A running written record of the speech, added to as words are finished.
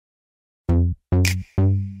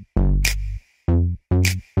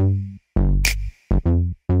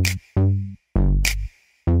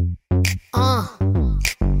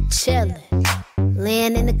chillin'.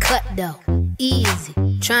 Laying in the cut though, easy.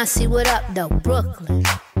 Tryna see what up though, Brooklyn.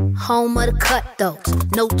 Home of the cutthroats,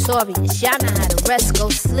 notorious. Y'all know how the rest go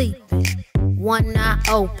sleeping. One eye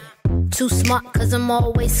open, too smart cause I'm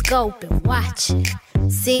always scoping. Watching,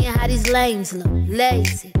 seeing how these lames look,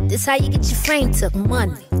 lazy. This how you get your frame took,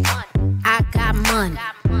 money. I got money.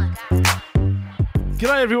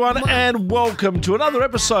 G'day everyone and welcome to another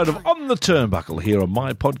episode of On the Turnbuckle here on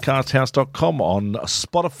mypodcasthouse.com, on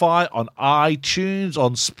Spotify, on iTunes,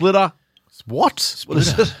 on Splitter. What? What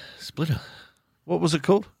is it? Splitter. What was it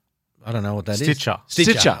called? I don't know what that is. Stitcher.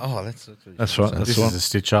 Oh, That's right. This That's right. is a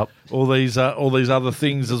stitch up. All these other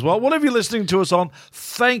things as well. Whatever you're listening to us on,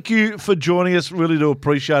 thank you for joining us. Really do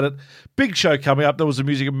appreciate it. Big show coming up. There was the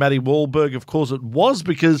music of Matty Wahlberg. Of course it was,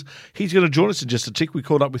 because he's going to join us in just a tick. We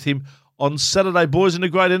caught up with him on Saturday, boys, in a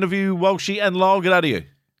great interview. Welshie and Lyle, g'day to you.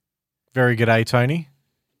 Very good day, Tony.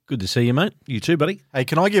 Good to see you, mate. You too, buddy. Hey,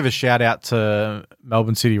 can I give a shout out to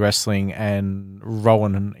Melbourne City Wrestling and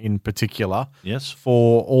Rowan in particular? Yes.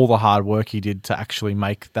 For all the hard work he did to actually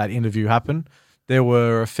make that interview happen. There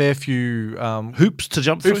were a fair few hoops to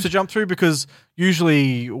jump through, because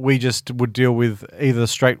usually we just would deal with either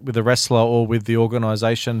straight with the wrestler or with the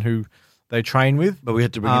organisation who they train with. But we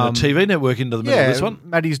had to bring in a TV network into the middle of this one.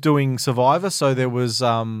 Matty's doing Survivor, so there was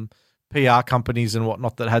PR companies and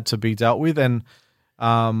whatnot that had to be dealt with, and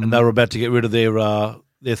they were about to get rid of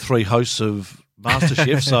their three hosts of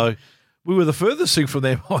MasterChef, so we were the furthest thing from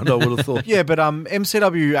their mind, I would have thought. Yeah, but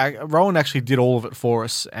MCW, Rowan actually did all of it for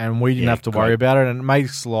us, and we didn't have to worry about it, and it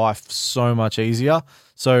makes life so much easier.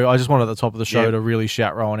 So I just wanted at the top of the show to really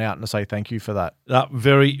shout Rowan out and to say thank you for that.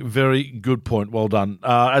 Very, very good point. Well done.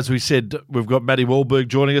 As we said, we've got Matty Wahlberg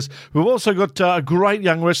joining us. We've also got a great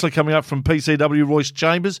young wrestler coming up from PCW, Royce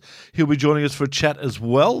Chambers. He'll be joining us for a chat as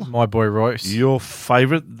well. My boy Royce. Your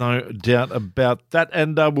favourite, no doubt about that.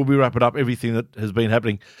 And we'll be wrapping up everything that has been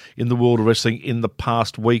happening in the world of wrestling in the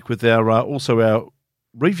past week with our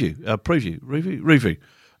preview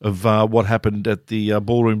of what happened at the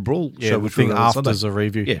Ballroom Brawl show, which thing was after Sunday. a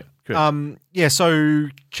review. Yeah, correct. So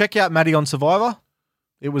check out Matty on Survivor.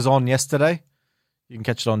 It was on yesterday. You can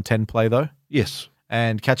catch it on 10 Play though. Yes,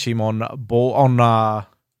 and catch him on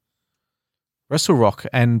Wrestle Rock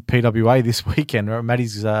and PWA this weekend.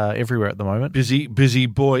 Matty's everywhere at the moment. Busy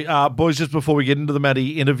boy. Boys, just before we get into the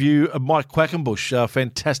Matty interview, Mike Quackenbush,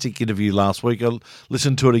 fantastic interview last week. I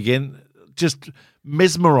listened to it again. Just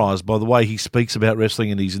mesmerised by the way he speaks about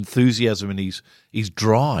wrestling and his enthusiasm and his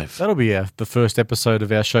drive. That'll be the first episode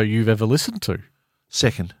of our show you've ever listened to.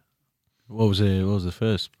 Second. What was the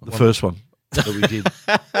first? The first one that we did.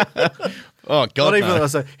 Oh, God,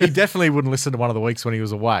 no. He definitely wouldn't listen to one of the weeks when he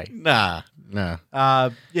was away. Nah. It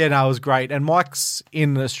was great. And Mike's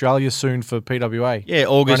in Australia soon for PWA. Yeah,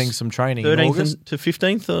 August. Running some training 13th in August. to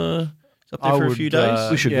 15th. It's up there for a few days.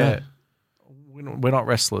 We should go. We're not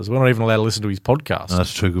wrestlers. We're not even allowed to listen to his podcast. No,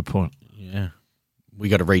 that's true. Good point. Yeah, we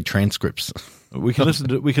got to read transcripts. We can listen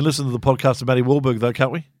to the podcast of Matty Wahlberg though, can't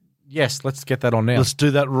we? Yes, let's get that on now. Let's do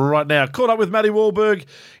that right now. Caught up with Matty Wahlberg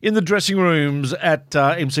in the dressing rooms at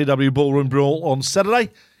MCW Ballroom Brawl on Saturday.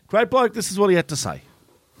 Great bloke. This is what he had to say.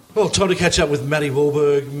 Well, time to catch up with Matty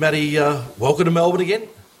Wahlberg. Matty, welcome to Melbourne again.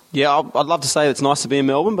 Yeah, I'd love to say it's nice to be in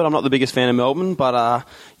Melbourne, but I'm not the biggest fan of Melbourne. But,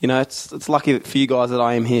 it's lucky for you guys that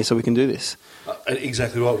I am here so we can do this.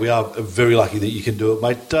 Exactly right. We are very lucky that you can do it,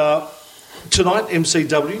 mate. Tonight,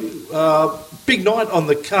 MCW, big night on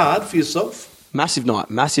the card for yourself. Massive night.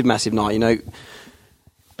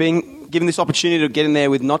 Being given this opportunity to get in there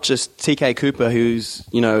with not just TK Cooper, who's,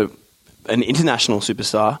 an international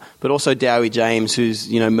superstar, but also Dowie James, who's,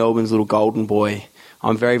 Melbourne's little golden boy.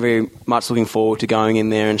 I'm very, very much looking forward to going in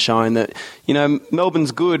there and showing that,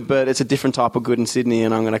 Melbourne's good, but it's a different type of good in Sydney,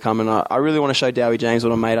 and I'm going to come and I really want to show Dowie James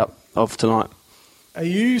what I'm made up of tonight. Are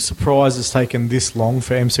you surprised it's taken this long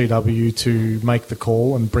for MCW to make the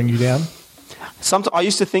call and bring you down? Sometimes I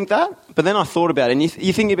used to think that, but then I thought about it, and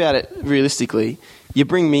you think about it realistically. You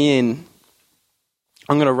bring me in,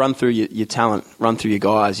 I'm going to run through your talent, run through your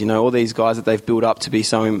guys, all these guys that they've built up to be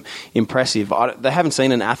so impressive. They haven't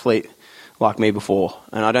seen an athlete like me before,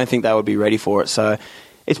 and I don't think they would be ready for it. So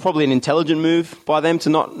it's probably an intelligent move by them to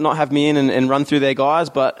not have me in and run through their guys,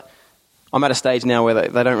 but I'm at a stage now where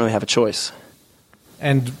they don't really have a choice.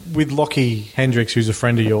 And with Lockie Hendricks, who's a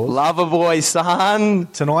friend of yours. Lover boy, son.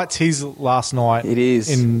 Tonight's his last night. It is.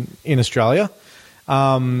 In Australia.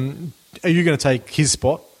 Are you going to take his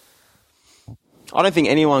spot? I don't think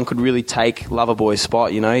anyone could really take Loverboy's spot.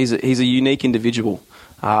 He's a unique individual,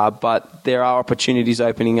 but there are opportunities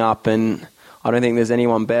opening up, and I don't think there's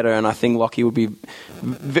anyone better. And I think Lockie would be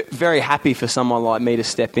very happy for someone like me to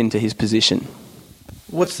step into his position.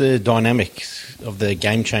 What's the dynamics of the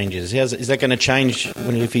game changers? Is that going to change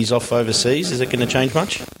if he's off overseas? Is it going to change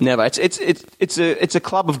much? Never. It's a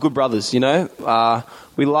club of good brothers. You know,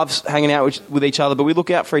 we love hanging out with each other, but we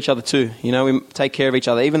look out for each other too. You know, we take care of each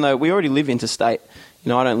other, even though we already live interstate. You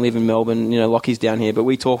know, I don't live in Melbourne. You know, Lockie's down here, but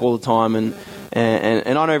we talk all the time, and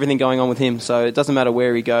I know everything going on with him. So it doesn't matter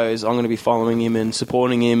where he goes. I'm going to be following him and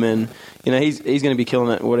supporting him, and you know, he's going to be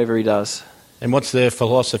killing it whatever he does. And what's the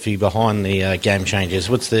philosophy behind the game changers?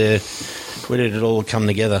 Where did it all come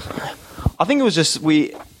together? I think it was just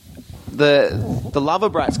the Lover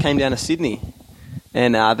Brats came down to Sydney,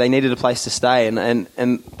 and they needed a place to stay,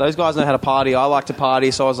 and those guys know how to party. I like to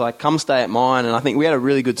party, so I was like, come stay at mine, and I think we had a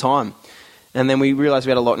really good time. And then we realised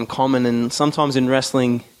we had a lot in common, and sometimes in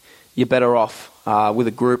wrestling, you're better off with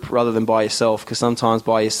a group rather than by yourself, because sometimes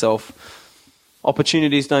by yourself,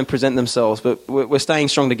 opportunities don't present themselves, but we're staying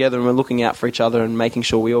strong together, and we're looking out for each other and making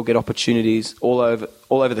sure we all get opportunities all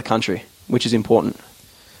over the country, which is important.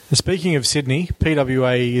 Speaking of Sydney,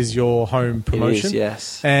 PWA is your home promotion. It is,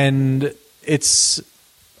 yes. And it's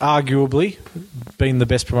arguably been the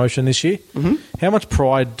best promotion this year. Mm-hmm. How much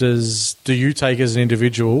pride do you take as an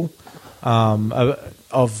individual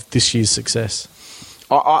of this year's success?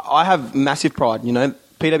 I have massive pride. You know,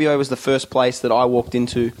 PWA was the first place that I walked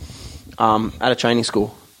into at a training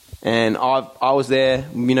school, and I was there,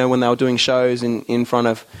 you know, when they were doing shows in front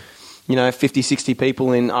of, you know, 50, 60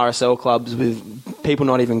 people in RSL clubs with people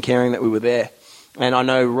not even caring that we were there. And I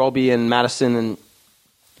know Robbie and Madison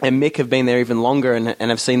and Mick have been there even longer and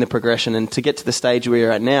have seen the progression, and to get to the stage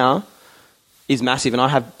we're at now is massive, and I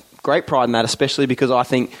have great pride in that, especially because I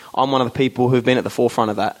think I'm one of the people who've been at the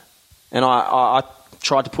forefront of that, and I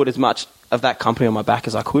tried to put as much of that company on my back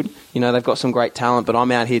as I could. You know, they've got some great talent, but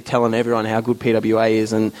I'm out here telling everyone how good PWA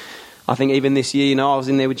is. And I think even this year, you know, I was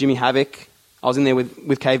in there with Jimmy Havoc. I was in there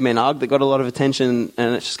with Caveman Ugg that got a lot of attention,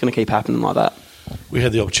 and it's just going to keep happening like that. We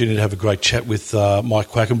had the opportunity to have a great chat with Mike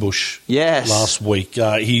Quackenbush last week.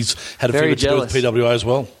 He's had a few to do with PWA as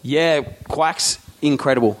well. Yeah, Quack's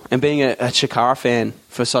incredible. And being a Chikara fan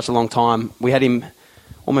for such a long time, we had him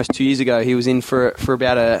almost 2 years ago. He was in for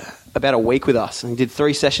about a week with us, and he did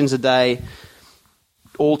 3 sessions a day,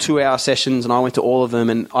 all 2-hour sessions, and I went to all of them.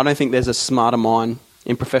 And I don't think there's a smarter mind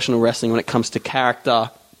in professional wrestling when it comes to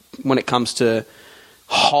character, when it comes to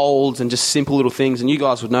holds and just simple little things. And you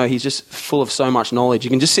guys would know he's just full of so much knowledge. You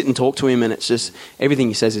can just sit and talk to him, and it's just everything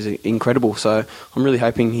he says is incredible. So I'm really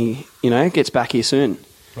hoping he, you know, gets back here soon.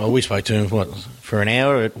 Well, we spoke to him for an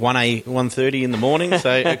hour at 1:30 in the morning,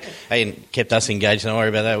 so he kept us engaged. Don't worry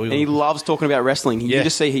about that. And he loves talking about wrestling. You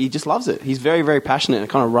just see he just loves it. He's very, very passionate, and it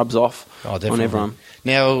kind of rubs off on everyone.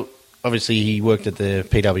 Now, obviously, he worked at the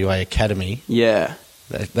PWA Academy. Yeah.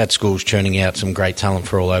 That school's churning out some great talent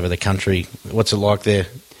for all over the country. What's it like there?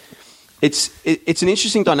 It's an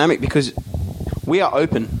interesting dynamic because we are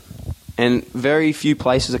open, and very few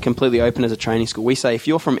places are completely open as a training school. We say, if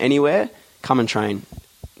you're from anywhere, come and train.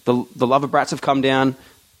 The Lover Brats have come down,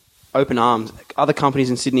 open arms. Other companies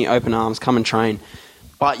in Sydney, open arms, come and train.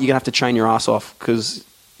 But you're going to have to train your ass off, because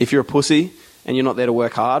if you're a pussy and you're not there to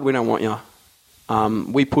work hard, we don't want you.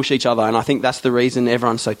 We push each other, and I think that's the reason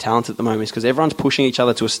everyone's so talented at the moment, is because everyone's pushing each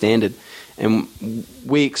other to a standard, and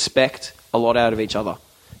we expect a lot out of each other.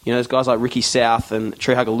 You know, there's guys like Ricky South and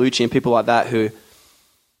Trey Hagalucci and people like that who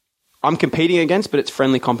I'm competing against, but it's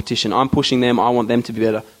friendly competition. I'm pushing them. I want them to be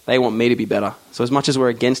better. They want me to be better. So as much as we're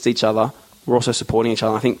against each other, we're also supporting each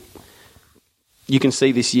other. I think you can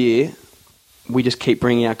see this year, we just keep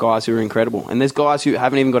bringing out guys who are incredible. And there's guys who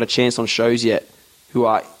haven't even got a chance on shows yet, who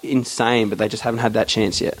are insane, but they just haven't had that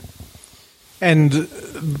chance yet. And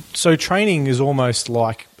so training is almost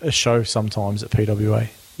like a show sometimes at PWA.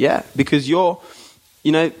 Yeah, because you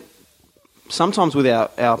know, sometimes with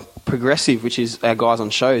our progressive, which is our guys on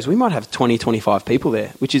shows, we might have 20, 25 people there,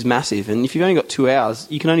 which is massive. And if you've only got 2 hours,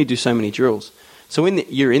 you can only do so many drills. So when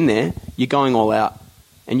you're in there, you're going all out,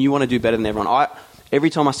 and you want to do better than everyone. Every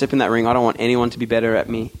time I step in that ring, I don't want anyone to be better at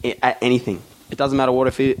me at anything. It doesn't matter what,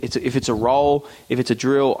 if it's a roll, if it's a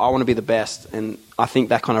drill, I want to be the best. And I think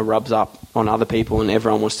that kind of rubs up on other people, and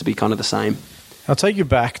everyone wants to be kind of the same. I'll take you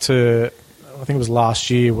back to, I think it was last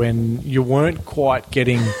year, when you weren't quite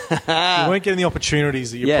getting the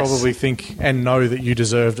opportunities that you probably think and know that you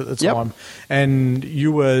deserved at the time. Yep. And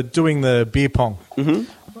you were doing the beer pong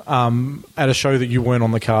at a show that you weren't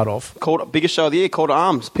on the card of. Biggest show of the year, Call to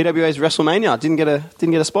Arms, PWA's WrestleMania. Didn't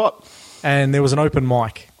get a spot. And there was an open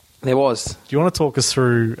mic. There was. Do you want to talk us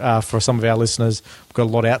through, for some of our listeners, we've got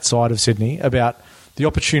a lot outside of Sydney, about the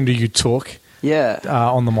opportunity you took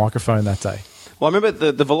on the microphone that day? Well, I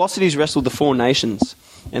remember the Velocities wrestled the Four Nations,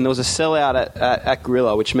 and there was a sellout at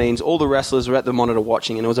Gorilla, which means all the wrestlers were at the monitor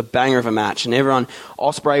watching, and it was a banger of a match. And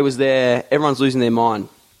Ospreay was there, everyone's losing their mind.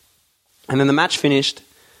 And then the match finished,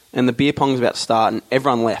 and the beer pong was about to start, and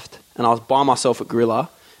everyone left. And I was by myself at Gorilla,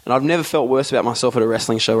 and I've never felt worse about myself at a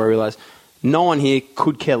wrestling show where I realised no one here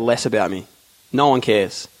could care less about me. No one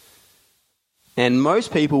cares. And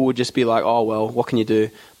most people would just be like, oh, well, what can you do?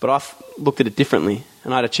 But I looked at it differently,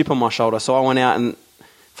 and I had a chip on my shoulder. So I went out, and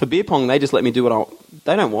for beer pong, they just let me do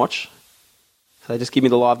they don't watch. So they just give me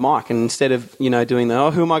the live mic. And instead of, doing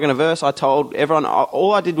who am I going to verse? I told everyone,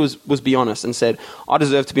 all I did was be honest and said, I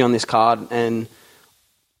deserve to be on this card, and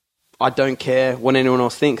I don't care what anyone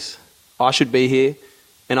else thinks. I should be here,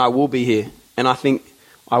 and I will be here. And I think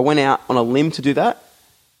I went out on a limb to do that.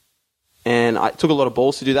 And I took a lot of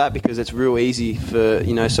balls to do that because it's real easy for,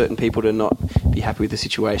 certain people to not be happy with the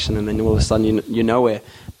situation, and then all of a sudden you're nowhere.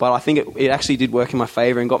 But I think it actually did work in my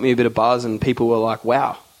favour and got me a bit of buzz, and people were like,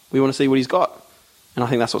 wow, we want to see what he's got. And I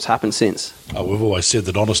think that's what's happened since. Oh, we've always said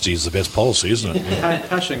that honesty is the best policy, isn't it? Yeah.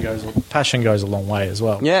 Passion goes a long way as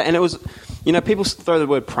well. Yeah, and it was, people throw the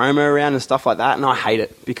word promo around and stuff like that, and I hate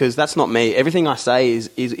it because that's not me. Everything I say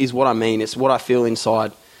is what I mean. It's what I feel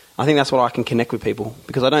inside. I think that's what I can connect with people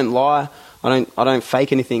because I don't lie. I don't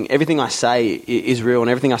fake anything. Everything I say is real, and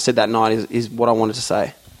everything I said that night is what I wanted to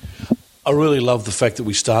say. I really love the fact that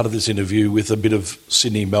we started this interview with a bit of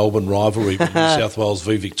Sydney-Melbourne rivalry with New South Wales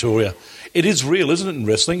v Victoria. It is real, isn't it, in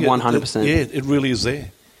wrestling? 100%. It really is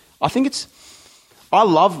there. I think I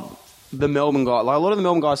love the Melbourne guys. Like a lot of the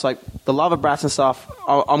Melbourne guys, like the Lava Brats and stuff,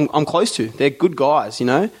 I'm close to. They're good guys,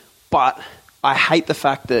 But I hate the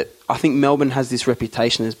fact that I think Melbourne has this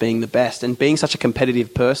reputation as being the best, and being such a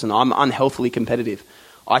competitive person, I'm unhealthily competitive.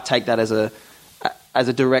 I take that as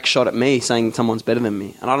a direct shot at me, saying someone's better than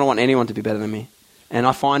me, and I don't want anyone to be better than me. And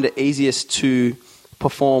I find it easiest to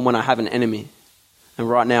perform when I have an enemy, and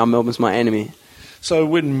right now Melbourne's my enemy. So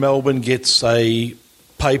when Melbourne gets a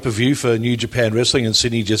pay-per-view for New Japan Wrestling and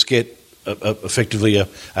Sydney just get effectively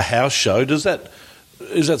a house show,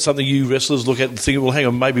 is that something you wrestlers look at and think, well, hang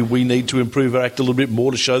on, maybe we need to improve our act a little bit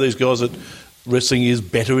more to show these guys that wrestling is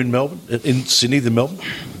better in Sydney than Melbourne?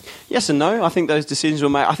 Yes and no. I think those decisions were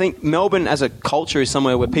made. I think Melbourne as a culture is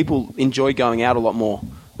somewhere where people enjoy going out a lot more,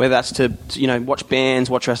 whether that's to watch bands,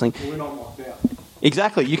 watch wrestling. Well, we're not locked out.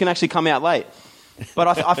 Exactly. You can actually come out late. But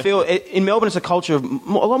I feel in Melbourne it's a culture of a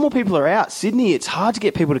lot more people are out. Sydney, it's hard to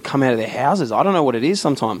get people to come out of their houses. I don't know what it is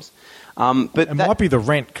sometimes. But it might be the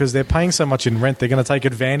rent because they're paying so much in rent. They're going to take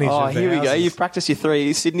advantage of their here we houses. go. You've practiced your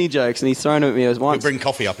 3 Sydney jokes and he's thrown them at me as once. We'll bring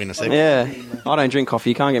coffee up in a second. Yeah, I don't drink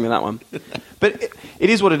coffee. You can't get me that one. But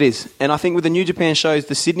it is what it is. And I think with the New Japan shows,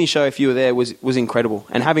 the Sydney show, if you were there, was incredible.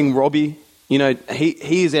 And having Robbie,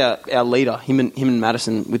 he is our leader, him and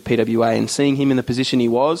Madison with PWA, and seeing him in the position he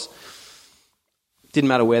was, didn't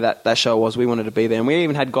matter where that show was, we wanted to be there. And we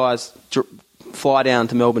even had guys fly down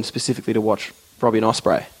to Melbourne specifically to watch Robbie and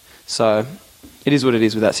Ospreay. So it is what it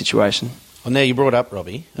is with that situation. Well, now you brought up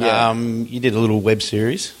Robbie. Yeah. You did a little web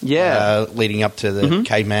series. Yeah. Leading up to the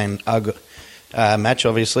Caveman match,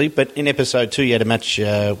 obviously. But in episode 2, you had a match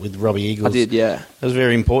with Robbie Eagles. I did, yeah. That was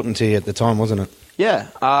very important to you at the time, wasn't it? Yeah.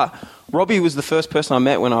 Robbie was the first person I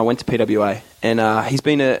met when I went to PWA. And he's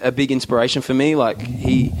been a big inspiration for me. Like,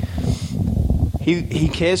 he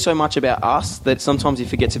cares so much about us that sometimes he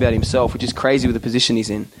forgets about himself, which is crazy with the position he's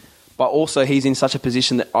in. But also he's in such a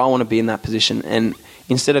position that I want to be in that position. And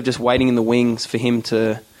instead of just waiting in the wings for him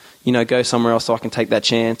to, go somewhere else so I can take that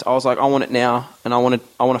chance, I was like, I want it now, and I want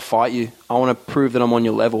to fight you. I want to prove that I'm on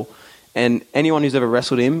your level. And anyone who's ever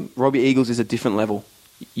wrestled him, Robbie Eagles is a different level.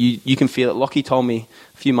 You can feel it. Lockie told me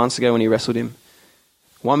a few months ago when he wrestled him,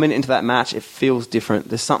 1 minute into that match, it feels different.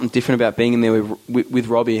 There's something different about being in there with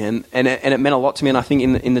Robbie, and it meant a lot to me. And I think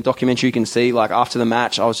in the documentary you can see, like, after the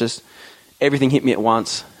match, I was just, everything hit me at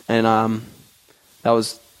once. And that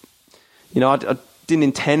was, I didn't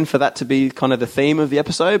intend for that to be kind of the theme of the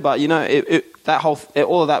episode, but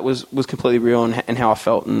all of that was completely real and how I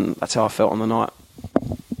felt, and that's how I felt on the night.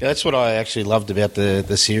 Yeah, that's what I actually loved about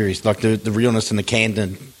the series, like the realness and the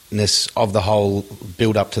candidness of the whole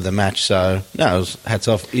build up to the match. So no, it was hats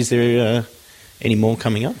off. Is there any more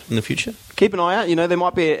coming up in the future? Keep an eye out. There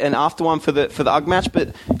might be an after one for the UGG match,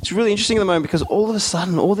 but it's really interesting at the moment because all of a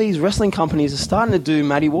sudden all these wrestling companies are starting to do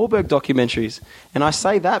Matty Wahlberg documentaries. And I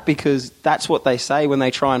say that because that's what they say when they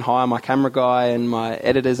try and hire my camera guy and my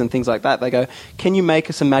editors and things like that. They go, can you make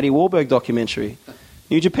us a Matty Wahlberg documentary?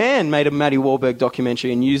 New Japan made a Matty Wahlberg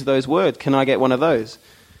documentary and used those words. Can I get one of those?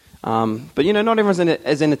 But, not everyone's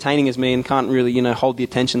as entertaining as me and can't really, hold the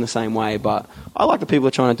attention the same way. But I like the people who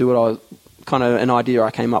are trying to do kind of an idea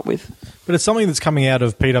I came up with. But it's something that's coming out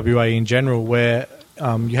of PWA in general, where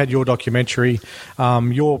you had your documentary,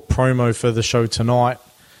 your promo for the show tonight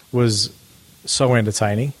was so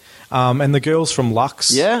entertaining. And the girls from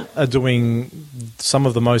Lux are doing some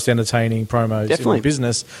of the most entertaining promos in the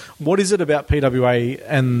business. What is it about PWA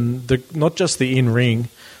and not just the in-ring,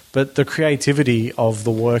 but the creativity of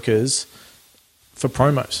the workers for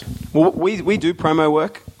promos? Well, we do promo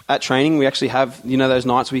work at training. We actually have, those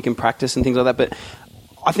nights where you can practice and things like that. But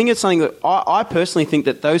I think it's something that I personally think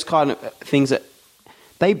that those kind of things that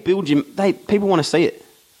they build you, people want to see it.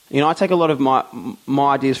 I take a lot of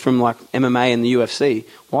my ideas from like MMA and the UFC.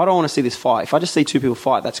 Why do I want to see this fight? If I just see two people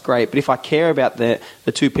fight, that's great. But if I care about the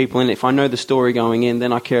two people in it, if I know the story going in,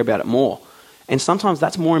 then I care about it more. And sometimes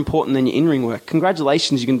that's more important than your in-ring work.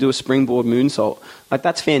 Congratulations, you can do a springboard moonsault. Like,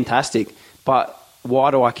 that's fantastic. But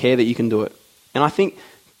why do I care that you can do it? And I think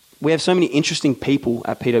we have so many interesting people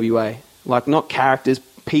at PWA, like not characters,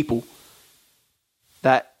 people,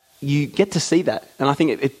 that you get to see that. And I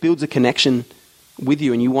think it builds a connection with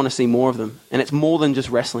you, and you want to see more of them. And it's more than just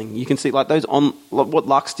wrestling. You can see like what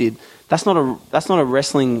Lux did. That's not a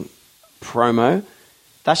wrestling promo.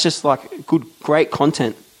 That's just like great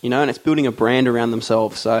content, and it's building a brand around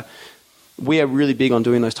themselves. So we are really big on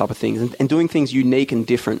doing those type of things and doing things unique and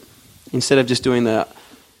different instead of just doing the,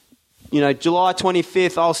 July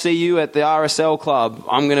 25th, I'll see you at the RSL club.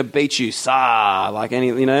 I'm going to beat you,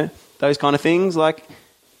 those kind of things. Like,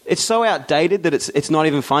 it's so outdated that it's not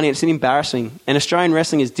even funny. It's embarrassing. And Australian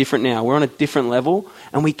wrestling is different now. We're on a different level,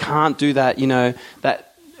 and we can't do that,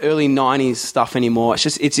 that early 90s stuff anymore. It's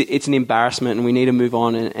just it's an embarrassment, and we need to move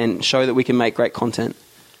on and show that we can make great content.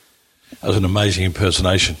 That was an amazing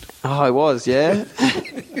impersonation. Oh, it was, yeah.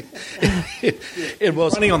 It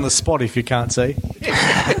was. Running on the spot if you can't see.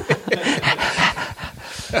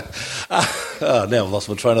 Now I've lost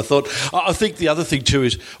my train of thought. I think the other thing too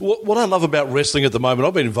is what I love about wrestling at the moment.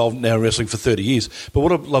 I've been involved now in wrestling for 30 years, but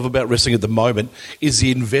what I love about wrestling at the moment is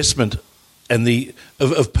the investment and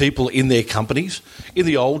of people in their companies. In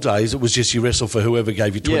the old days, it was just you wrestle for whoever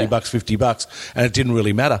gave you $20, $50, and it didn't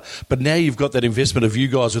really matter. But now you've got that investment of you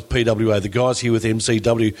guys with PWA, the guys here with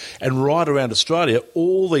MCW, and right around Australia,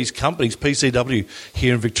 all these companies, PCW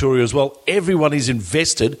here in Victoria as well, everyone is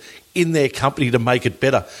invested in their company to make it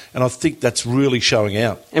better, and I think that's really showing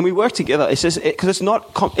out. And we work together. It's just because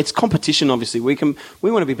it's competition. Obviously, we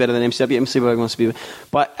want to be better than MCW. MCW wants to be,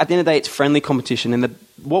 but at the end of the day, it's friendly competition. And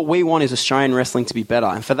what we want is Australian wrestling to be better.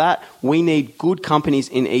 And for that, we need good companies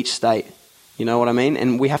in each state. You know what I mean?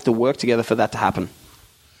 And we have to work together for that to happen.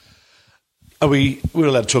 We're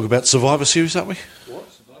allowed to talk about Survivor Series, aren't we? What?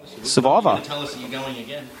 Survivor? You're tell us that you're going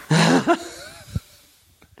again.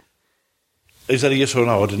 Is that a yes or a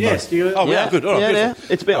no? I didn't know. We are good. All right,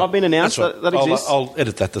 beautiful. I've been announced that exists. I'll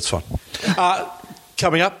edit that. That's fine.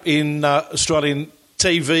 Coming up in Australian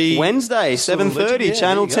TV Wednesday, 7:30,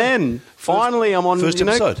 Channel 10. Finally, I'm on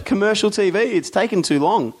commercial TV. It's taken too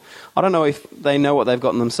long. I don't know if they know what they've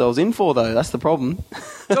gotten themselves in for, though. That's the problem.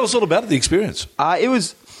 Tell us all about the experience. It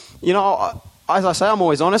was, as I say, I'm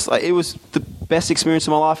always honest. It was the best experience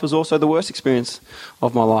of my life. It was also the worst experience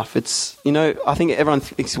of my life. It's, I think everyone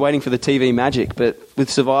is waiting for the TV magic, but with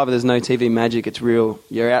Survivor, there's no TV magic. It's real.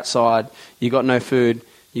 You're outside. You got no food.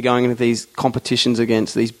 You're going into these competitions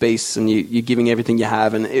against these beasts, and you're giving everything you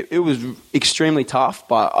have. And it was extremely tough,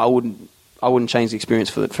 but I wouldn't change the experience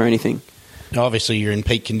for anything. Obviously, you're in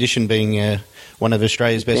peak condition, being one of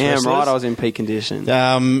Australia's best wrestlers. Damn right, I was in peak condition.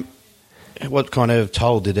 What kind of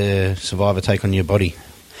toll did a Survivor take on your body?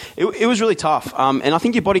 It was really tough, and I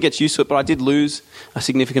think your body gets used to it, but I did lose a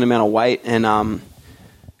significant amount of weight, and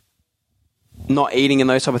not eating and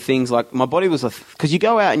those type of things. Like, my body was... Because you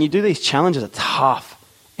go out and you do these challenges that are tough,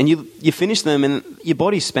 and you finish them, and your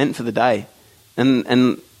body's spent for the day,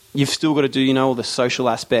 and you've still got to do, all the social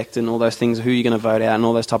aspect and all those things, who you're going to vote out and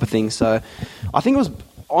all those type of things. So I think it was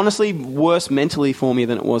honestly worse mentally for me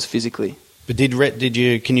than it was physically. But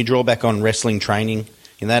can you draw back on wrestling training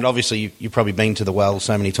in that? Obviously, you've probably been to the well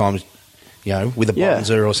so many times, with a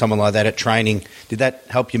Bonzer or someone like that at training. Did that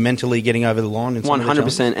help you mentally getting over the line?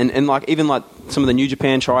 100%. And even some of the New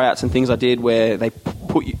Japan tryouts and things I did, where they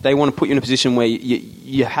want to put you in a position where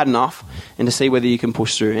you had enough, and to see whether you can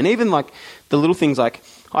push through. And even the little things, I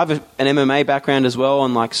have an MMA background as well,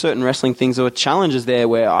 and certain wrestling things, there were challenges there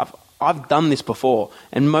where I've done this before,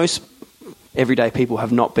 and most everyday people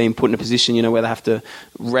have not been put in a position, where they have to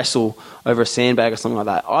wrestle over a sandbag or something like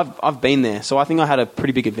that. I've been there, so I think I had a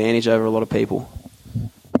pretty big advantage over a lot of people.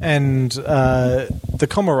 And the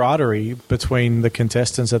camaraderie between the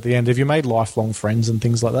contestants at the end. Have you made lifelong friends and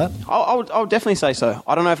things like that? I'll definitely say so.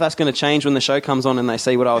 I don't know if that's going to change when the show comes on and they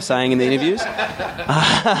see what I was saying in the interviews.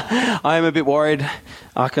 I am a bit worried.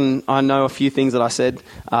 I know a few things that I said,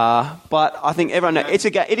 but I think everyone knows it's a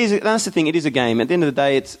game. That's the thing. It is a game. At the end of the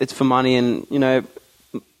day, it's for money, and the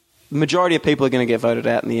majority of people are going to get voted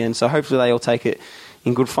out in the end. So hopefully they all take it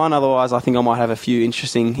in good fun. Otherwise, I think I might have a few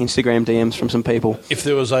interesting Instagram DMs from some people. If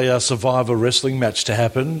there was a Survivor wrestling match to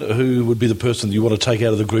happen, who would be the person that you want to take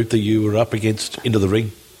out of the group that you were up against into the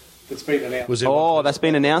ring? It's been announced. That's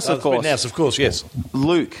been announced, of course. Been announced, of course, yes.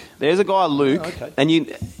 Luke. There's a guy, Luke, and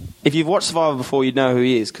if you've watched Survivor before, you'd know who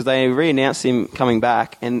he is because they re-announced him coming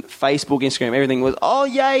back, and Facebook, Instagram, everything was, oh,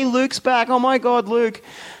 yay, Luke's back. Oh, my God, Luke.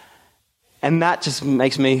 And that just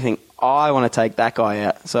makes me think, I want to take that guy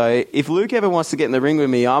out. So if Luke ever wants to get in the ring with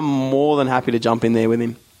me, I'm more than happy to jump in there with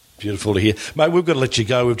him. Beautiful to hear. Mate, we've got to let you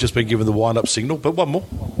go. We've just been given the wind-up signal, but one more.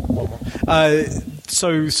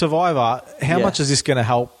 So Survivor, how much is this going to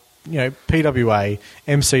help, PWA,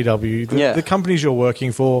 MCW, the companies you're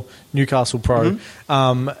working for, Newcastle Pro,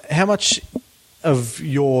 how much of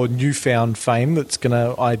your newfound fame that's going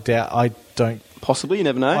to, I don't... Possibly, you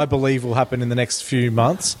never know. I believe will happen in the next few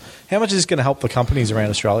months. How much is this going to help the companies around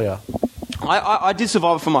Australia? I did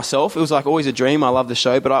Survivor for myself. It was like always a dream. I love the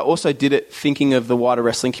show, but I also did it thinking of the wider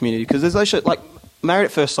wrestling community because there's those shows, like Married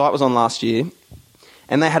at First Sight was on last year,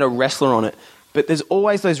 and they had a wrestler on it. But there's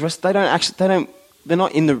always those wrestlers. They're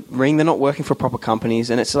not in the ring. They're not working for proper companies,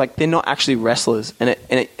 and it's like they're not actually wrestlers. And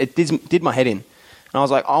it did my head in. And I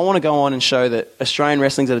was like, I want to go on and show that Australian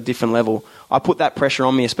wrestling's at a different level. I put that pressure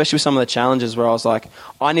on me, especially with some of the challenges where I was like,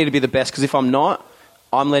 I need to be the best because if I'm not,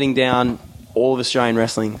 I'm letting down all of Australian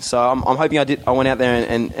wrestling. So I'm hoping I went out there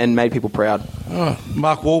and made people proud. Oh,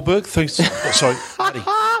 Mark Wahlberg, thanks. Sorry, Matty.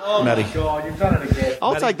 Oh, Matty. my God, you've done it again.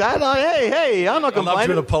 I'll take that. Hey, I'm not complaining. I love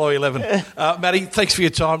you in Apollo 11. Matty, thanks for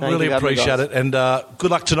your time. Really appreciate it. And good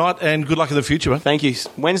luck tonight and good luck in the future, man. Thank you.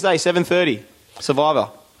 Wednesday, 7:30, Survivor.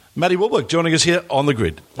 Matty Wahlberg joining us here on the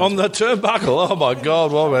grid. On the turnbuckle. Oh, my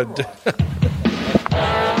God. If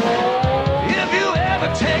you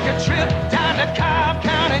ever take a trip down to Cobb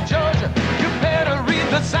County, Georgia, you better read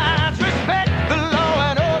the signs, respect the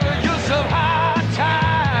law and order. You'll serve hard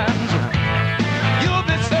times. You'll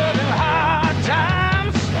be serving hard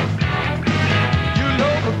times. You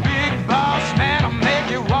know the big boss man will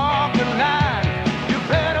make you walk the line. You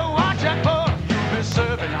better watch out for you'll be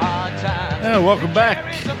serving hard times. Welcome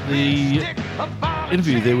back. The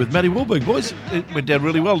interview there with Matty Wahlberg, boys. It went down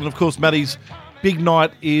really well. And, of course, Matty's big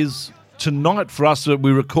night is tonight for us.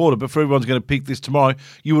 We record it, but for everyone's going to pick this tomorrow.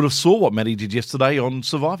 You would have saw what Matty did yesterday on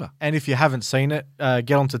Survivor. And if you haven't seen it,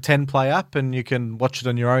 get onto 10 Play app and you can watch it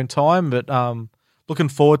on your own time. But looking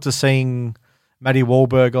forward to seeing Matty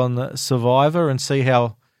Wahlberg on Survivor and see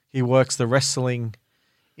how he works the wrestling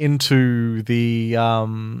into the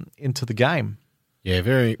game. Yeah,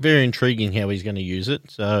 very, very intriguing how he's going to use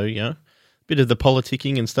it. So, a bit of the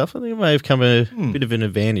politicking and stuff, I think it may have come a bit of an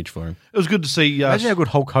advantage for him. It was good to see... Imagine how good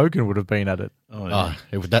Hulk Hogan would have been at it.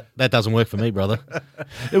 That doesn't work for me, brother.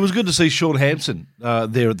 It was good to see Sean Hampson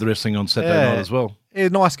there at the wrestling on Saturday night as well. Yeah,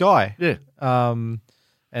 nice guy. Yeah. And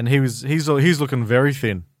he's looking very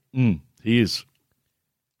thin. He is.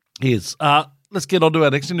 Let's get on to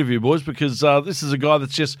our next interview, boys, because this is a guy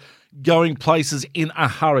that's just going places in a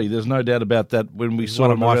hurry. There's no doubt about that. When we saw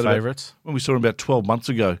him, one of my favourites. When we saw him about 12 months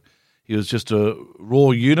ago, he was just a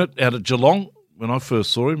raw unit out at Geelong when I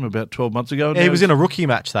first saw him about 12 months ago. Yeah, he was in a rookie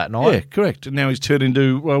match that night. Yeah, correct. And now he's turned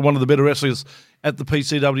into one of the better wrestlers at the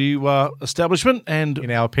PCW establishment. And in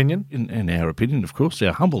our opinion. In our opinion, of course,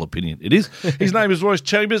 our humble opinion, it is. His name is Royce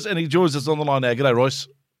Chambers, and he joins us on the line now. G'day, Royce.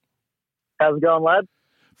 How's it going, lad?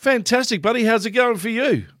 Fantastic, buddy. How's it going for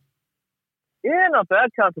you? Yeah, not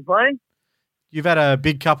bad. Can't complain. You've had a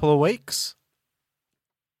big couple of weeks.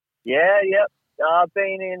 Yeah, yep.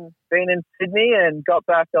 Been in Sydney and got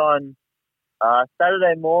back on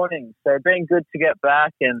Saturday morning. So been good to get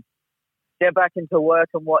back and get back into work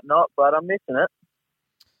and whatnot. But I'm missing it.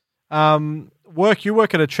 You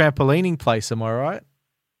work at a trampolining place, am I right?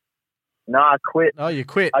 No, I quit. Oh, you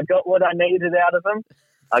quit. I got what I needed out of them.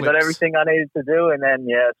 I got everything I needed to do, and then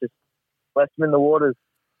just left them in the waters.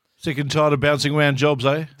 Sick and tired of bouncing around jobs,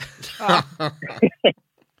 eh?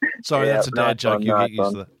 Sorry, that's a dad joke. You get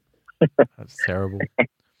used to that. That's terrible.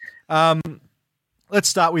 Let's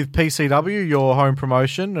start with PCW, your home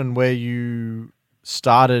promotion, and where you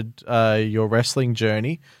started your wrestling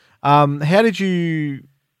journey. How did you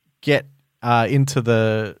get into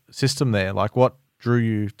the system there? Like, what drew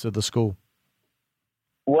you to the school?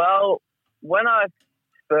 Well, when I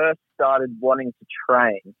first started wanting to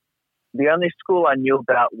train, the only school I knew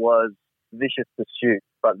about was Vicious Pursuit,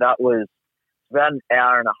 but that was about an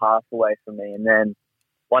hour and a half away from me. And then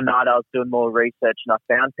one night I was doing more research and I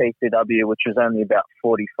found PCW, which was only about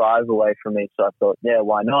 45 away from me. So I thought, yeah,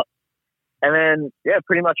 why not? And then, yeah,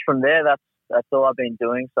 pretty much from there, that's all I've been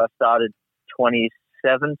doing. So I started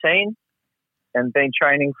 2017 and been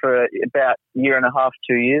training for about a year and a half,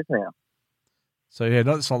 2 years now. So, yeah,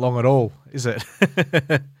 it's not long at all, is it?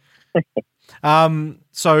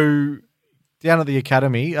 So down at the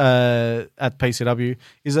academy at PCW,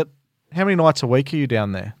 how many nights a week are you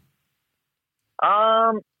down there?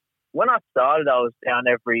 When I started, I was down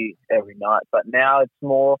every night, but now it's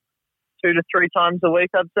more 2 to 3 times a week,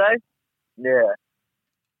 I'd say. Yeah.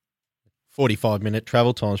 45-minute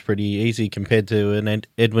travel time is pretty easy compared to an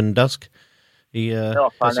Edwin Dusk. He has to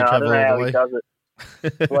I don't travel know all how the way. he does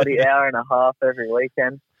it. Bloody hour and a half every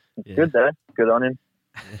weekend. It's good though. Good on him.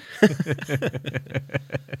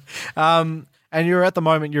 And you're at the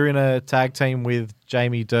moment you're in a tag team with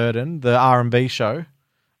Jamie Durden, the R&B show.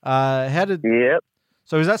 Yep.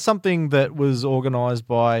 So is that something that was organised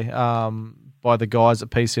by the guys at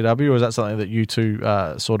PCW, or is that something that you two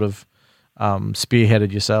sort of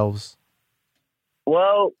spearheaded yourselves?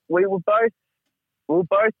 Well, we were both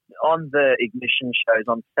on the Ignition shows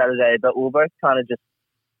on Saturday, but we were both kind of just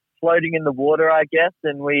floating in the water, I guess,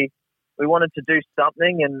 and we wanted to do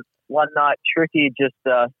something. And one night, Tricky just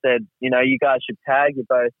said, you guys should tag. You're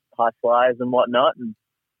both high flyers and whatnot. And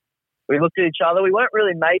we looked at each other. We weren't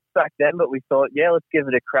really mates back then, but we thought, yeah, let's give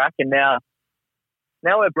it a crack. And now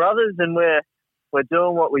we're brothers, and we're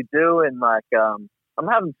doing what we do. And I'm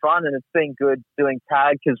having fun, and it's been good doing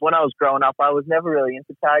tag, because when I was growing up, I was never really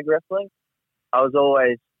into tag wrestling. I was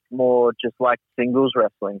always more just like singles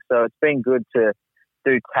wrestling. So it's been good to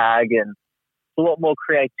do tag, and a lot more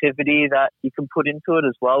creativity that you can put into it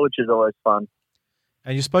as well, which is always fun.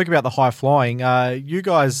 And you spoke about the high flying. You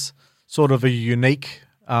guys sort of are unique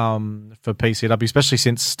for PCW, especially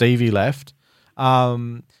since Stevie left.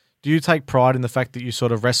 Do you take pride in the fact that you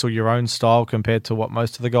sort of wrestle your own style compared to what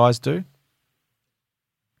most of the guys do?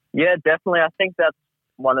 Yeah, definitely. I think that's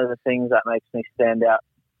one of the things that makes me stand out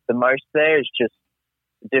the most there, is just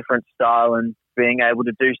a different style and being able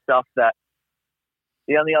to do stuff that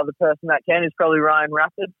the only other person that can is probably Ryan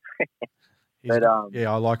Rapid. But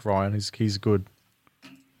yeah, I like Ryan. He's good.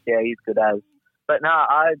 Yeah, he's good as. But no,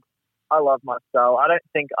 I love my style. I don't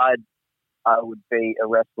think I would be a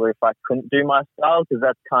wrestler if I couldn't do my style, because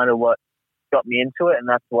that's kind of what got me into it, and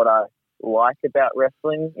that's what I like about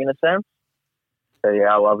wrestling in a sense. So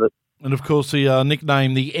yeah, I love it. And of course, the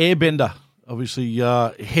nickname, the Airbender, obviously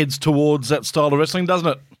heads towards that style of wrestling, doesn't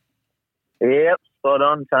it? Yep, spot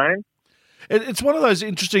on, Tone. It's one of those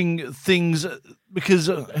interesting things, because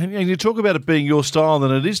and you talk about it being your style,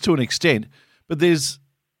 and it is to an extent, but there's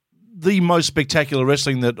the most spectacular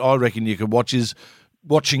wrestling that I reckon you could watch is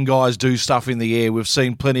watching guys do stuff in the air. We've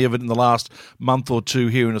seen plenty of it in the last month or two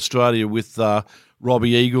here in Australia with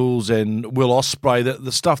Robbie Eagles and Will Ospreay.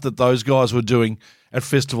 The stuff that those guys were doing at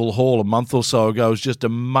Festival Hall a month or so ago was just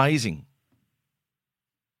amazing.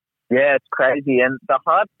 Yeah, it's crazy. And the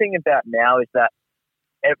hard thing about now is that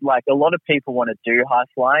a lot of people want to do high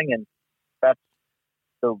flying, and that's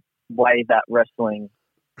the way that wrestling,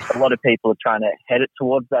 a lot of people are trying to head it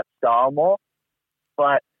towards that style more.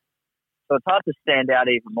 But so it's hard to stand out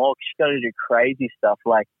even more, because you've got to do crazy stuff.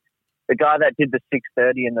 Like the guy that did the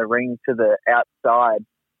 630 in the ring to the outside,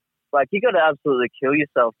 you got to absolutely kill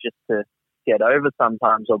yourself just to get over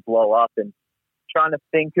sometimes or blow up, and trying to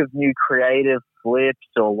think of new creative flips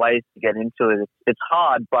or ways to get into it. It's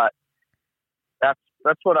hard, but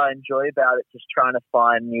that's what I enjoy about it, just trying to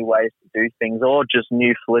find new ways to do things, or just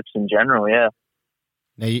new flips in general, yeah.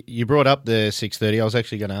 Now, you brought up the 630. I was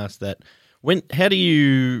actually going to ask that. How do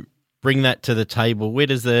you bring that to the table? Where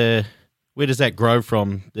does that grow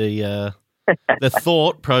from? The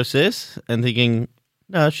thought process and thinking,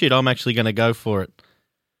 no, shit, I'm actually going to go for it.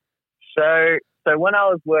 So when I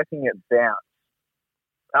was working at Bounce,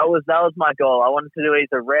 that was my goal. I wanted to do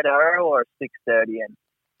either Red Arrow or a 630, and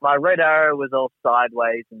my Red Arrow was all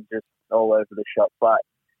sideways and just all over the shop. But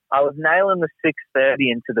I was nailing the 630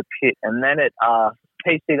 into the pit, and then at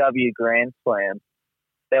PCW Grand Slam,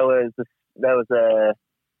 there was a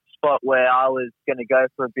spot where I was going to go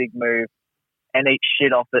for a big move and eat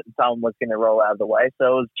shit off it, and someone was going to roll out of the way. So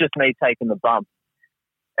it was just me taking the bump,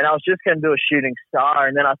 and I was just going to do a shooting star.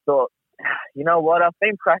 And then I thought, you know what? I've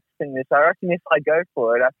been practicing this. I reckon if I go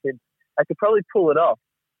for it, I could probably pull it off,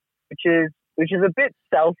 which is a bit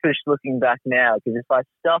selfish looking back now, because if I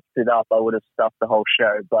stuffed it up, I would have stuffed the whole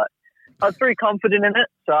show. But I was pretty confident in it,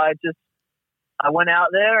 so I I went out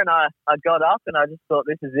there and I got up and I just thought,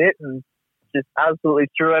 this is it, and just absolutely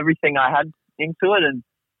threw everything I had into it and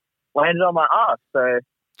landed on my ass. So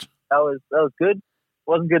that was good.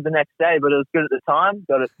 Wasn't good the next day, but it was good at the time.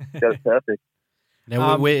 Got it perfect.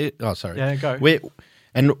 Now, sorry. Yeah, go.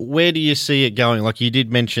 Where do you see it going? Like, you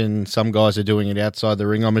did mention some guys are doing it outside the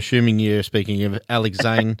ring. I'm assuming you're speaking of Alex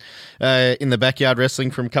Zane in the backyard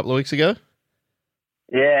wrestling from a couple of weeks ago.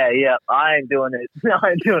 Yeah. I ain't doing it. I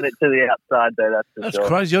ain't doing it to the outside, though. That's That's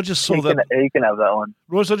crazy. I just saw that. He can have that one.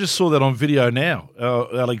 Royce, I just saw that on video now.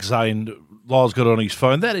 Alex Zane, Lyle's got it on his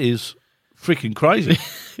phone. That is freaking crazy.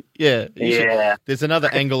 Yeah. There's another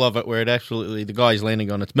angle of it where it absolutely, the guy he's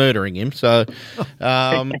landing on, it's murdering him. So,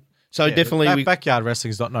 definitely. Backyard wrestling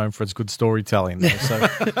is not known for its good storytelling, though. So,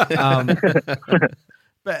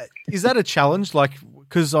 but is that a challenge? Like,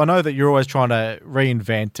 because I know that you're always trying to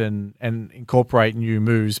reinvent and incorporate new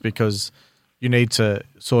moves because you need to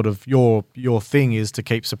sort of, your thing is to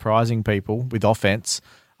keep surprising people with offense.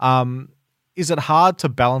 Is it hard to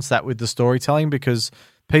balance that with the storytelling? Because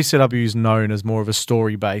PCW is known as more of a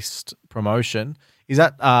story-based promotion. Is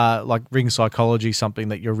that like ring psychology something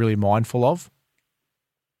that you're really mindful of?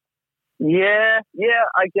 Yeah.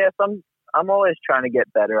 I guess I'm always trying to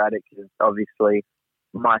get better at it because obviously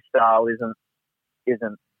my style isn't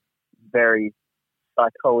very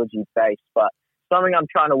psychology-based, but something I'm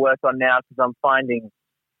trying to work on now because I'm finding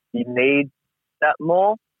you need that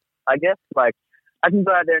more. I guess like I can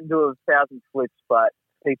go out there and do 1,000 flips, but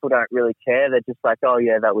people don't really care. They're just like, oh,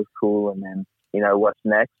 yeah, that was cool. And then, what's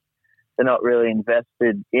next? They're not really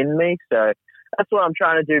invested in me. So that's what I'm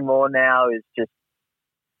trying to do more now is just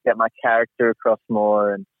get my character across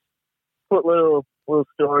more and put little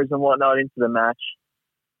stories and whatnot into the match.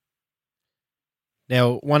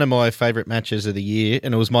 Now, one of my favourite matches of the year,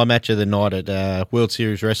 and it was my match of the night at World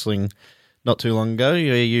Series Wrestling not too long ago.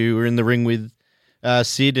 You were in the ring with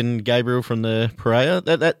Sid and Gabriel from the Pariah.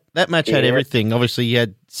 That match had everything. Obviously, you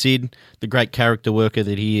had Sid, the great character worker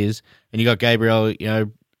that he is, and you got Gabriel,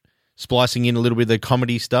 splicing in a little bit of the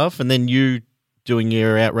comedy stuff, and then you doing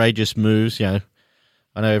your outrageous moves. I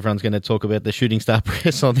know everyone's going to talk about the shooting star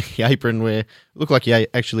press on the apron where it looked like you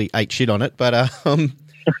actually ate shit on it, but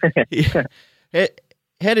yeah.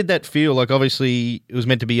 How did that feel? Like, obviously, it was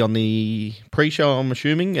meant to be on the pre-show, I'm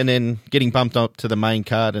assuming, and then getting bumped up to the main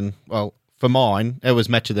card, and well. For mine, it was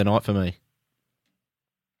match of the night for me.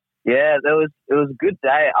 Yeah, it was a good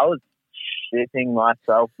day. I was shitting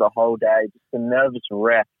myself the whole day, just a nervous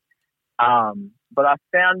wreck. But I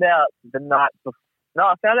found out the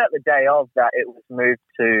day of that it was moved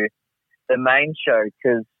to the main show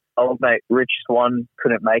because old mate Rich Swan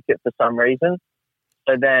couldn't make it for some reason.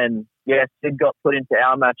 So then, Sid got put into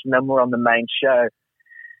our match, and then we're on the main show.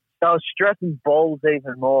 So I was stressing balls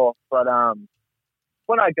even more, but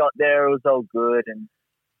when I got there, it was all good, and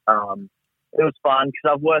it was fun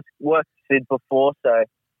because I've worked Sid before, so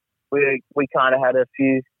we kind of had a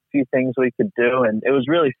few things we could do, and it was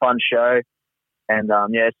a really fun show. And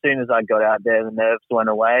as soon as I got out there, the nerves went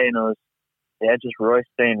away, and it was just Royce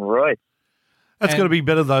being Royce. That's going to be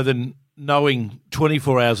better though than knowing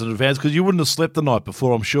 24 hours in advance because you wouldn't have slept the night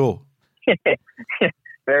before, I'm sure.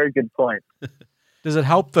 Very good point. Does it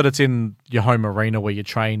help that it's in your home arena where you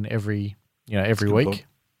train every week?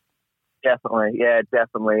 Definitely,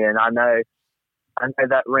 definitely. And I know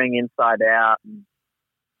that ring inside out, and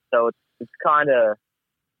so it's kind of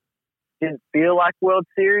didn't feel like World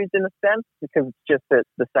Series in a sense because it's just at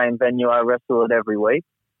the same venue I wrestle at every week.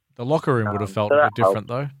 The locker room would have felt a bit different,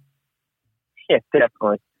 though. Yeah,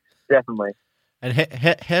 definitely. And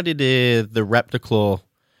how did the Raptor Claw,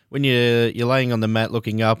 when you're laying on the mat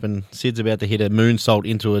looking up and Sid's about to hit a moonsault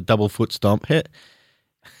into a double foot stomp,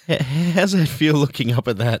 how's that feel looking up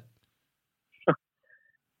at that?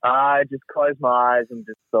 I just closed my eyes and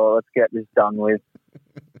just thought, let's get this done with.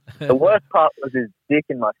 The worst part was his dick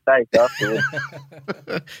in my face afterwards.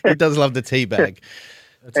 He does love the teabag.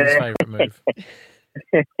 That's his favourite move.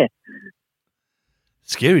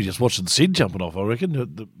 Scary just watching Sid jumping off, I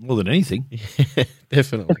reckon, more than anything. Yeah,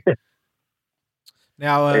 definitely.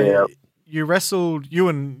 Now, you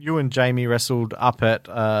and Jamie wrestled up at,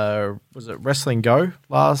 was it Wrestling Go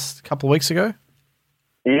last couple of weeks ago?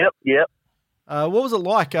 Yep. What was it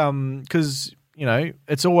like? Because,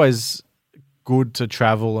 it's always good to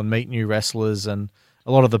travel and meet new wrestlers, and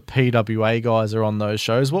a lot of the PWA guys are on those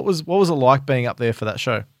shows. What was it like being up there for that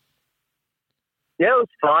show? Yeah, it was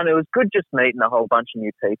fun. It was good just meeting a whole bunch of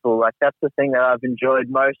new people. Like, that's the thing that I've enjoyed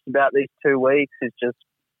most about these 2 weeks is just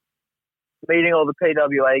meeting all the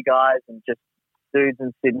PWA guys and just dudes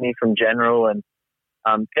in Sydney from general and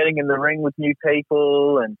getting in the ring with new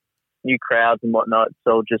people and new crowds and whatnot. It's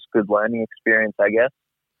all just good learning experience, I guess.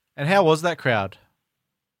 And how was that crowd?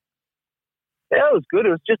 Yeah, it was good. It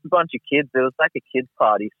was just a bunch of kids. It was like a kids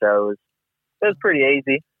party, so it was pretty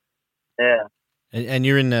easy. Yeah. And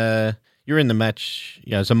you're in the match.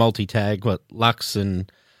 You know, it's a multi-tag. What Lux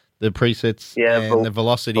and the presets and the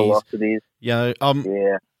velocities. You know,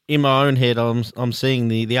 in my own head, I'm seeing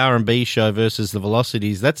the R&B show versus the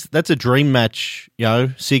velocities. That's a dream match. You know,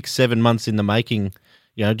 6-7 months in the making.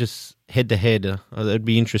 You know, just head to head. That'd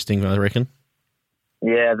be interesting, I reckon.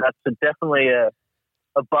 Yeah, that's definitely a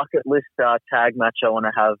bucket list tag match I want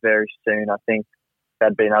to have very soon. I think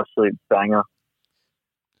that'd be an absolute banger.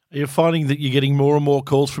 Are you finding that you're getting more and more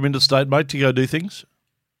calls from interstate, mate, to go do things?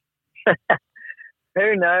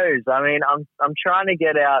 Who knows? I mean, I'm trying to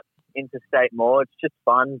get out interstate more. It's just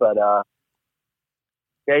fun, but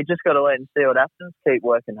you just got to wait and see what happens. Keep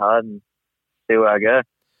working hard and see where I go.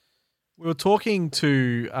 We were talking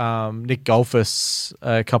to Nick Golfus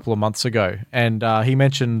a couple of months ago, and he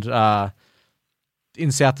mentioned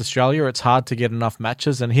in South Australia it's hard to get enough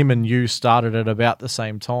matches, and him and you started at about the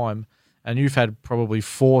same time, and you've had probably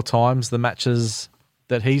 4 times the matches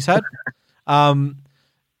that he's had.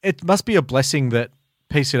 It must be a blessing that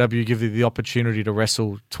PCW give you the opportunity to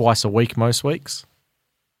wrestle twice a week most weeks.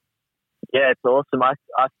 Yeah, it's awesome.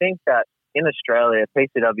 I think that in Australia,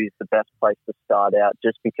 PCW is the best place to start out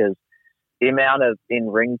just because the amount of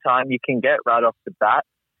in-ring time you can get right off the bat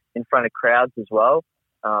in front of crowds as well.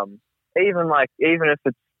 Even if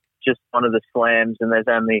it's just one of the slams and there's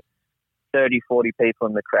only 30, 40 people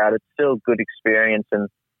in the crowd, it's still a good experience, and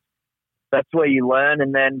that's where you learn.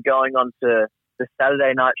 And then going on to the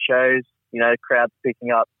Saturday night shows, you know, crowds picking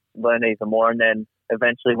up, learn even more. And then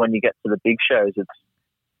eventually when you get to the big shows,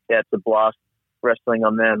 it's a blast wrestling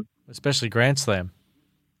on them. Especially Grand Slam.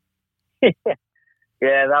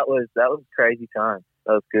 Yeah, that was a crazy time.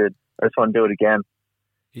 That was good. I just want to do it again.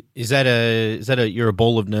 Is that you're a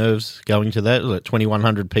ball of nerves going to that? Like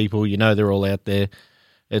 2,100 people, you know, they're all out there.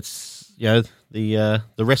 It's, you know, the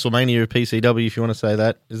WrestleMania of PCW, if you want to say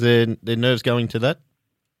that. Is there nerves going to that?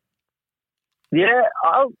 Yeah,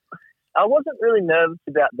 I wasn't really nervous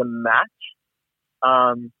about the match.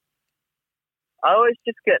 I always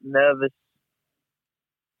just get nervous.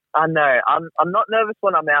 I know I'm not nervous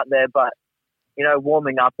when I'm out there, but you know,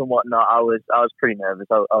 warming up and whatnot, I was pretty nervous.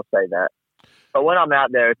 I'll say that. But when I'm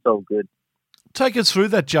out there, it's all good. Take us through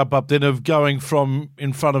that jump up then of going from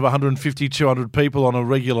in front of 150, 200 people on a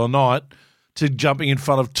regular night to jumping in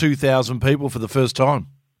front of 2,000 people for the first time.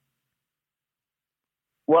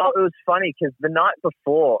 Well, it was funny because the night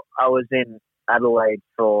before I was in Adelaide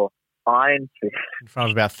for Iron Fist. In front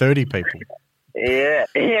of about 30 people. Yeah,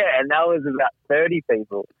 and that was about 30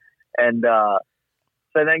 people. And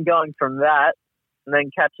so then going from that and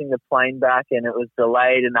then catching the plane back, and it was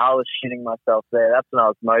delayed and I was shitting myself there. That's when I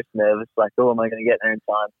was most nervous, like, oh, am I going to get there in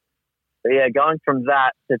time? But yeah, going from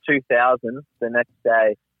that to 2,000 the next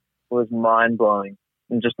day was mind-blowing.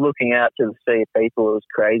 And just looking out to the sea of people, it was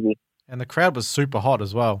crazy. And the crowd was super hot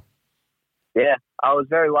as well. Yeah, I was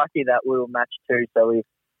very lucky that we were match 2, so we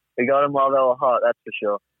got them while they were hot, that's for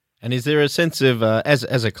sure. And is there a sense of, as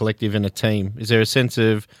a collective and a team, is there a sense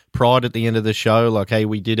of pride at the end of the show, like, hey,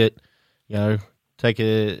 we did it, you know, take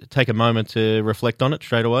a moment to reflect on it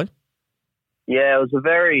straight away? Yeah, it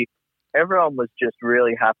was everyone was just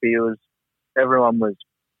really happy. Everyone was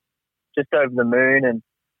just over the moon, and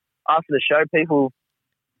after the show, people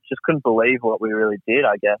just couldn't believe what we really did,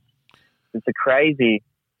 I guess. It's a crazy,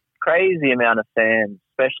 crazy amount of fans,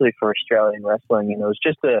 especially for Australian wrestling, and it was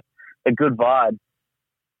just a good vibe.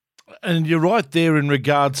 And you're right there in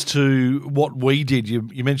regards to what we did.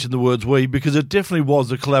 You mentioned the words we, because it definitely was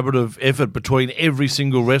a collaborative effort between every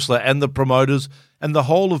single wrestler and the promoters and the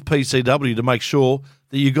whole of PCW to make sure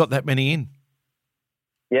that you got that many in.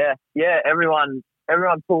 Yeah, everyone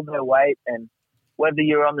pulled their weight, and whether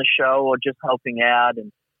you're on the show or just helping out,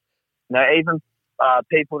 and you know, even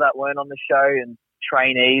people that weren't on the show and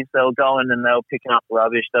trainees, they were going and they were picking up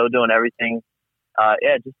rubbish, they were doing everything.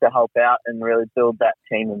 Just to help out and really build that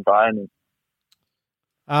team environment.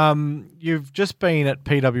 You've just been at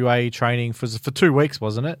PWA training for 2 weeks,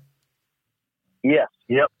 wasn't it? Yes,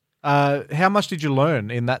 yep. How much did you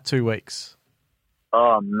learn in that 2 weeks?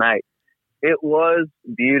 Oh, mate, it was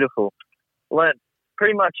beautiful. Learned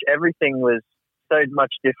pretty much everything. Was so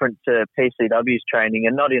much different to PCW's training,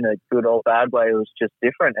 and not in a good or bad way. It was just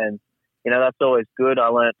different, and you know, that's always good. I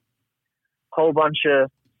learned a whole bunch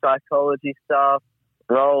of psychology stuff,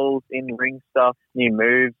 roles, in-ring stuff, new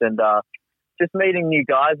moves, and just meeting new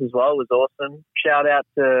guys as well was awesome. Shout out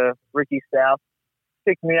to Ricky South,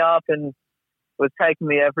 picked me up and was taking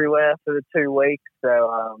me everywhere for the 2 weeks.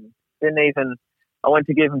 So, I went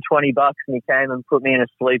to give him $20 and he came and put me in a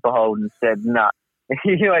sleeper hold and said, "Nah,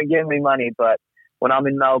 you ain't giving me money, but when I'm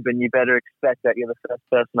in Melbourne, you better expect that you're the first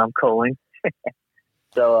person I'm calling."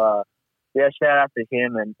 So, shout out to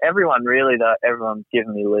him and everyone really, though. Everyone's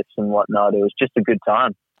giving me lifts and whatnot. It was just a good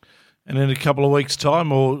time. And in a couple of weeks'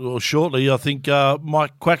 time or shortly, I think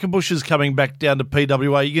Mike Quackenbush is coming back down to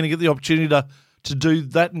PWA. Are you going to get the opportunity to do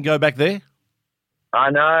that and go back there?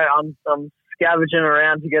 I know. I'm scavenging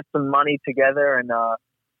around to get some money together, and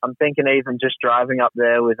I'm thinking even just driving up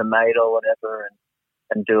there with a mate or whatever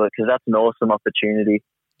and do it, because that's an awesome opportunity.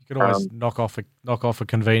 You could always knock off a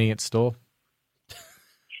convenience store.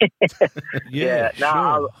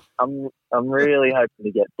 Sure. I'm really hoping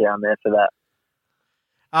to get down there for that.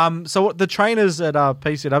 So the trainers at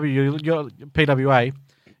PWA,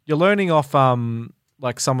 you're learning off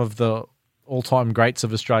like some of the all-time greats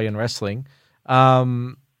of Australian wrestling.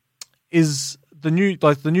 Is the new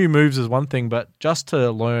moves is one thing, but just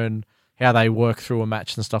to learn how they work through a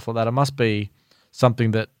match and stuff like that, it must be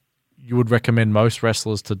something that you would recommend most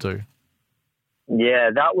wrestlers to do. Yeah,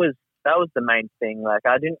 that was the main thing. Like,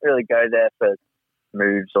 I didn't really go there for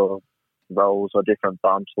moves or rolls or different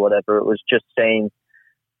bumps or whatever. It was just seeing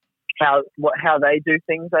how they do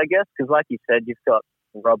things, I guess. Because like you said, you've got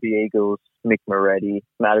Robbie Eagles, Mick Moretti,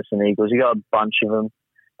 Madison Eagles. You got a bunch of them.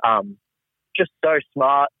 Just so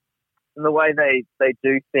smart in the way they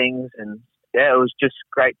do things, and it was just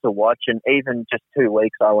great to watch. And even just 2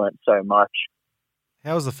 weeks, I learned so much.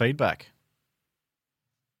 How was the feedback?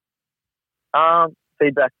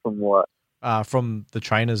 Feedback from what? From the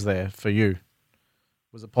trainers there for you.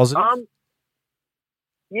 Was it positive?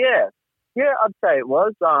 Yeah, I'd say it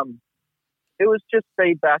was. It was just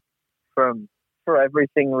feedback for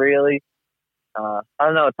everything, really. I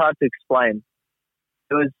don't know. It's hard to explain.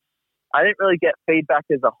 I didn't really get feedback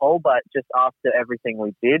as a whole, but just after everything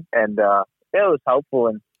we did, and it was helpful.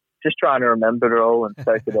 And just trying to remember it all and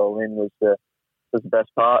soak it all in was the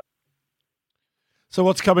best part. So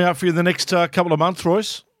what's coming up for you the next couple of months,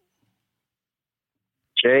 Royce?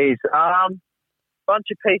 Jeez,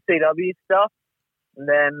 bunch of PCW stuff, and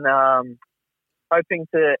then hoping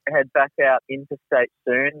to head back out interstate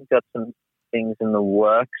soon. Got some things in the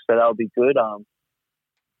works, so that'll be good.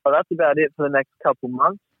 But that's about it for the next couple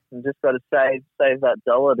months. And just got to save that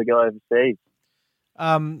dollar to go overseas.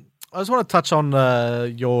 I just want to touch on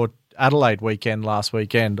your Adelaide weekend last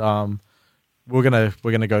weekend. We're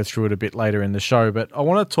gonna go through it a bit later in the show, but I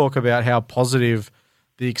want to talk about how positive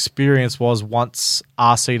the experience was once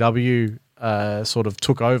RCW sort of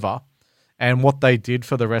took over, and what they did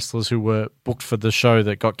for the wrestlers who were booked for the show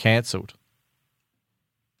that got cancelled.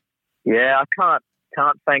 Yeah, I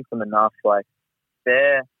can't thank them enough. Like,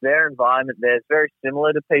 their environment there is very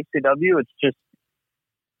similar to PCW. It's just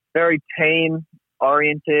very team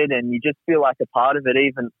oriented, and you just feel like a part of it.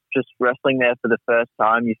 Even just wrestling there for the first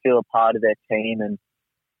time, you feel a part of their team,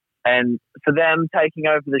 and for them taking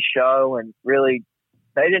over the show, and really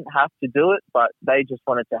they didn't have to do it, but they just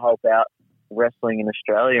wanted to help out wrestling in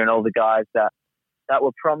Australia, and all the guys that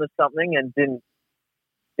were promised something and didn't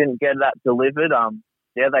get that delivered.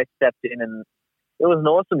 They stepped in, and it was an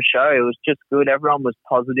awesome show. It was just good. Everyone was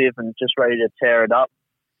positive and just ready to tear it up.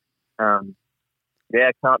 Can't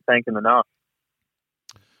thank them enough.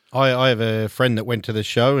 I have a friend that went to the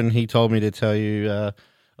show, and he told me to tell you a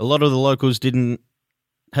lot of the locals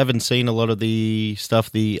haven't seen a lot of the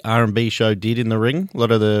stuff the R&B show did in the ring, a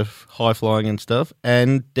lot of the high flying and stuff,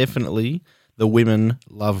 and definitely the women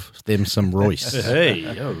love them some Royce.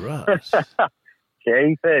 Hey, all right.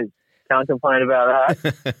 Jesus. Can't complain about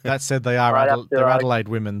that. That said, they are they're Adelaide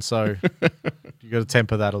women, so you got to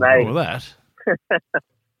temper that a Mate. little. That.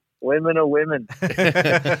 Women are women.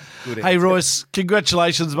 Hey, Royce,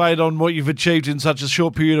 congratulations, mate, on what you've achieved in such a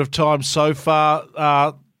short period of time so far.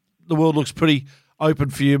 The world looks pretty open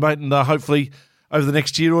for you, mate, and hopefully over the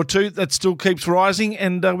next year or two that still keeps rising,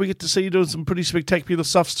 and we get to see you doing some pretty spectacular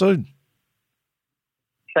stuff soon.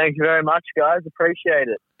 Thank you very much, guys. Appreciate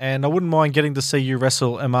it. And I wouldn't mind getting to see you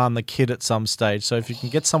wrestle Iman the Kid at some stage. So if you can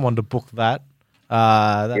get someone to book that, we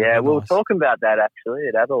were talking about that actually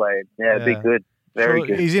at Adelaide. Yeah, it'd be good. Very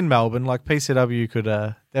good. He's in Melbourne. Like PCW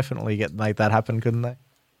could definitely make that happen, couldn't they?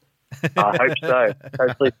 I hope so.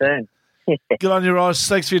 Hopefully soon. Good on you, Royce.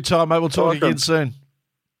 Thanks for your time, mate. We'll talk again soon.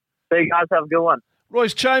 See you guys. Have a good one.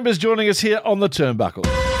 Royce Chambers joining us here on the Turnbuckle.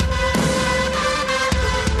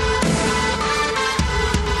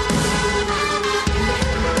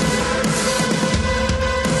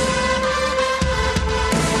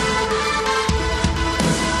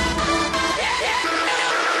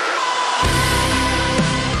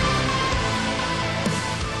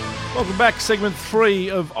 Welcome back, segment 3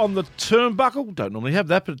 of On the Turnbuckle. Don't normally have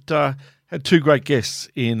that, but had two great guests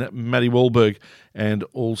in Matty Wahlberg and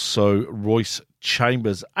also Royce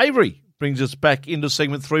Chambers. Avery brings us back into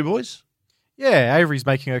segment 3, boys. Yeah, Avery's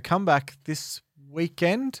making a comeback this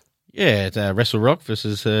weekend. Yeah, it's Wrestle Rock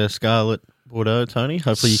versus Scarlett Bordeaux, Tony.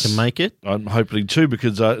 Hopefully you can make it. I'm hoping too,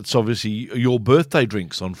 because it's obviously your birthday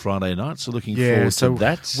drinks on Friday night, so looking forward to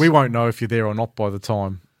that. We won't know if you're there or not by the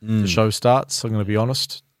time the show starts, I'm going to be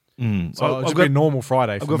honest. So it'll be a normal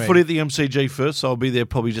Friday for me. I've got footy at the MCG first, so I'll be there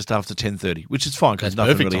probably just after 10:30, which is fine because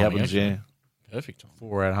nothing really happens. Actually. Yeah, Perfect time.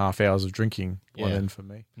 4.5 hours of drinking then for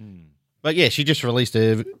me. But yeah, she just released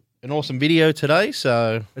an awesome video today,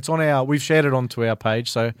 so It's on we've shared it onto our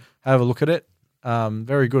page, so have a look at it.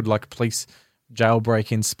 Very good, like police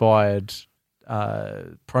jailbreak inspired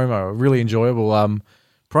promo. Really enjoyable.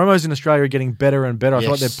 Promos in Australia are getting better and better. I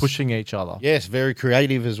feel like they're pushing each other. yes, very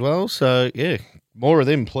creative as well. So yeah, more of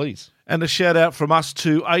them, please. and a shout out from us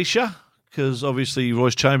to Aisha, because obviously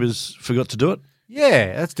Royce Chambers forgot to do it.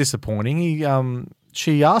 Yeah, that's disappointing.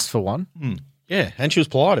 She asked for one. Yeah, and she was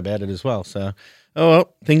polite about it as well. So,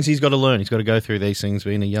 things he's got to learn. He's got to go through these things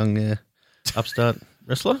being a young upstart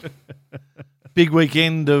wrestler. Big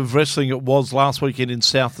weekend of wrestling it was last weekend in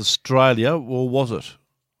South Australia, or was it?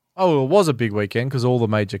 Oh, it was a big weekend because all the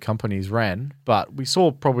major companies ran, but we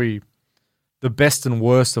saw probably the best and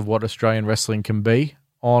worst of what Australian wrestling can be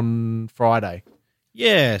on Friday.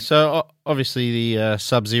 Yeah, so obviously the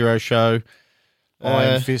Sub-Zero show.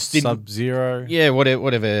 Iron Fist, Sub-Zero. Yeah, whatever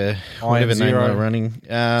name Zero, they're running.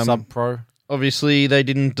 Sub-Pro. Obviously, they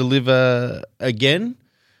didn't deliver again.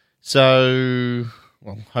 So,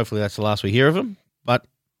 well, hopefully that's the last we hear of them. But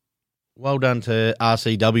well done to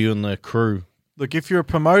RCW and the crew. Look, if you're a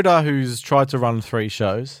promoter who's tried to run 3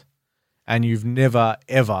 shows and you've never,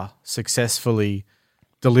 ever successfully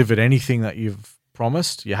delivered anything that you've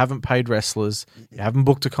promised, you haven't paid wrestlers, you haven't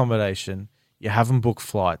booked accommodation, you haven't booked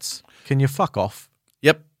flights, can you fuck off?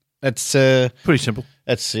 Yep, that's Pretty simple.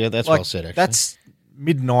 That's Like, well said. Actually, that's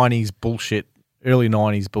mid-90s bullshit, early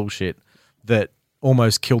 90s bullshit that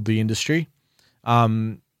almost killed the industry.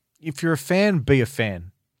 If you're a fan, be a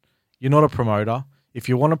fan. You're not a promoter. If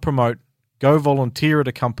you want to promote, go volunteer at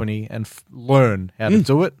a company and learn how to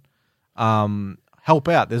do it. Help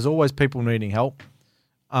out. There's always people needing help.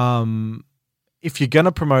 If you're going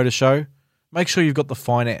to promote a show, make sure you've got the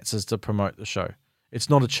finances to promote the show. It's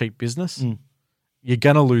not a cheap business. You're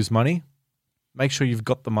going to lose money. Make sure you've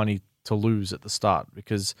got the money to lose at the start,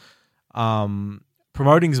 because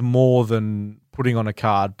promoting is more than putting on a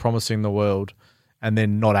card, promising the world, and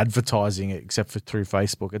then not advertising it except for through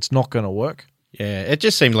Facebook. It's not going to work. yeah, it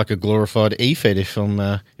just seemed like a glorified e-fed, if I'm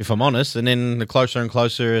honest. And then the closer and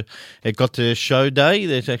closer it got to show day,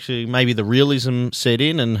 there's actually maybe the realism set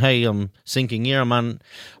in, and hey, I'm sinking here. I'm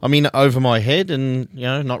in over my head, and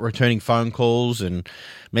not returning phone calls and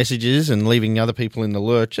messages and leaving other people in the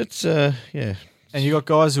lurch. It's yeah. And you got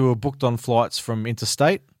guys who are booked on flights from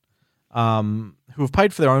interstate, who have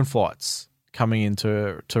paid for their own flights coming in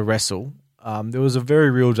to wrestle. There was a very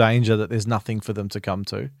real danger that there's nothing for them to come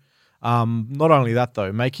to. Not only that,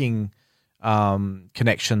 though, making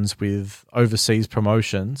connections with overseas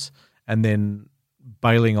promotions and then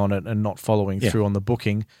bailing on it and not following through on the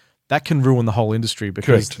booking, that can ruin the whole industry,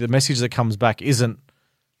 because the message that comes back is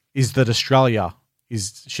that Australia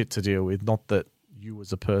is shit to deal with, not that you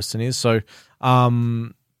as a person is. So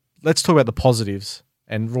let's talk about the positives,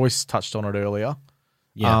 and Royce touched on it earlier.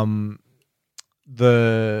 Yeah.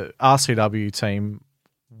 The RCW team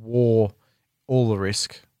wore all the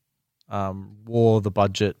risk, wore the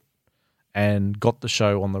budget, and got the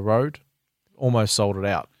show on the road, almost sold it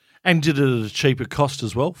out. And did it at a cheaper cost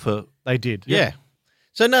as well. They did. Yeah.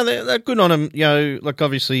 So no, they're good on them. Like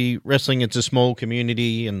obviously wrestling, it's a small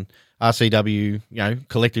community, and RCW,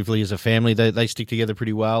 collectively as a family, they stick together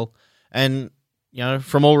pretty well. And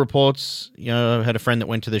from all reports, I had a friend that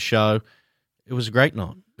went to the show. It was a great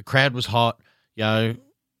night. The crowd was hot. The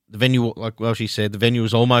venue, she said, the venue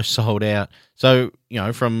was almost sold out. So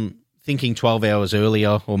from thinking 12 hours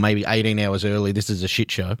earlier, or maybe 18 hours early, this is a shit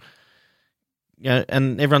show.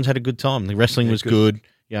 And everyone's had a good time. The wrestling was good.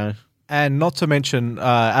 And not to mention,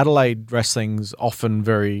 Adelaide wrestling's often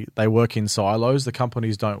they work in silos. The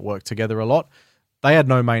companies don't work together a lot. They had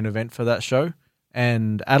no main event for that show,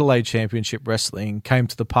 and Adelaide Championship Wrestling came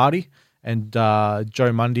to the party, and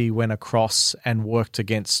Joe Mundy went across and worked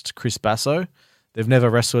against Chris Basso. They've never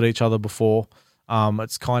wrestled each other before.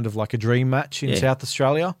 It's kind of like a dream match in South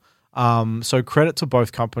Australia. So credit to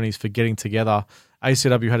both companies for getting together.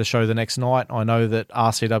 ACW had a show the next night. I know that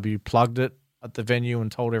RCW plugged it at the venue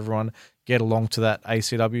and told everyone, get along to that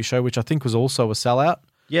ACW show, which I think was also a sellout.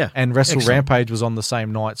 Yeah. And Wrestle Excellent. Rampage was on the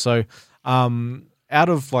same night. So out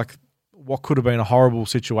of like what could have been a horrible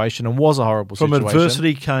situation and was a horrible From situation.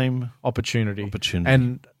 adversity came Opportunity.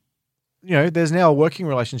 And there's now a working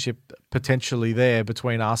relationship potentially there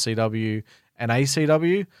between RCW and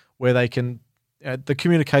ACW where they can, the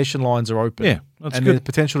communication lines are open. Yeah, that's and good. there's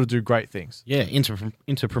potential to do great things. Yeah,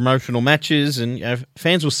 into promotional matches, and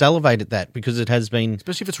fans will salivate at that because it has been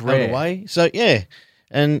Especially if it's held rare. away. So yeah,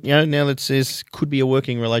 and now that says could be a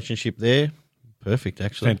working relationship there. Perfect,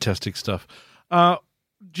 actually. fantastic stuff.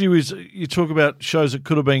 Jewies, you talk about shows that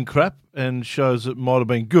could have been crap and shows that might have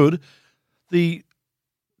been good. The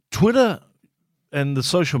Twitter and the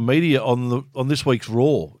social media on this week's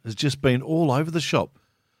Raw has just been all over the shop.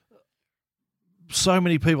 So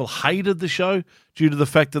many people hated the show due to the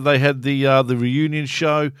fact that they had the reunion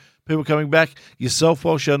show, people coming back. Yourself,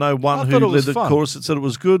 Walsh, I know one who led the chorus that said it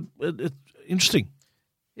was good. It's interesting.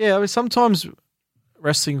 Yeah, I mean, sometimes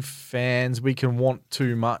wrestling fans, we can want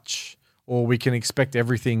too much or we can expect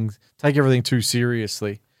everything, take everything too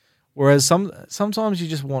seriously. Whereas sometimes you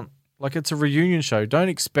just want, like it's a reunion show. Don't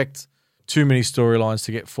expect too many storylines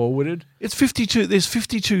to get forwarded. It's 52. There's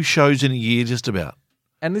 52 shows in a year just about.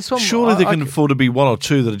 And this one, Surely there can afford to be one or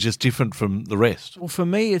two that are just different from the rest. Well, for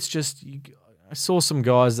me, it's just I saw some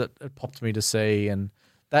guys that it popped me to see, and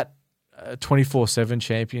that 24/7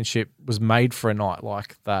 championship was made for a night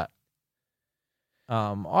like that.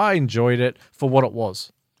 I enjoyed it for what it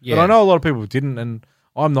was, but I know a lot of people didn't, and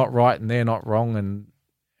I'm not right and they're not wrong, and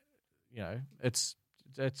it's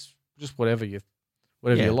just whatever you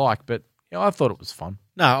like. But I thought it was fun.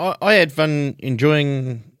 No, I had fun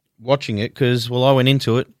enjoying watching it because, I went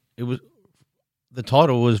into it. The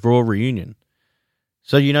title was Raw Reunion.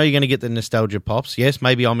 So you're going to get the nostalgia pops. Yes,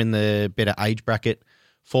 maybe I'm in the better age bracket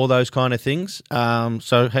for those kind of things.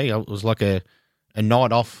 So, hey, it was like a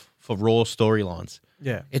night off for Raw storylines.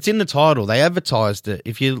 Yeah. It's in the title. They advertised it.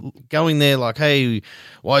 If you're going there like, hey,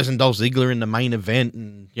 why isn't Dolph Ziggler in the main event?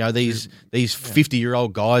 And, these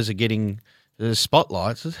 50-year-old guys are getting the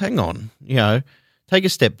spotlights. Hang on. Take a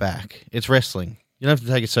step back. It's wrestling. You don't have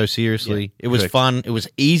to take it so seriously. Yeah, it was correct. fun. It was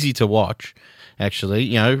easy to watch,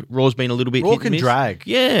 actually. Raw's been a little bit Raw hit and can miss. drag.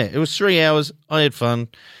 Yeah, it was 3 hours. I had fun.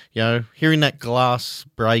 Hearing that glass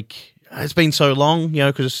break. It's been so long,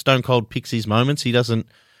 because Stone Cold picks his moments. He doesn't,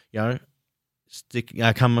 come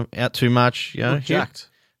out too much. Jacked.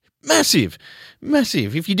 Massive.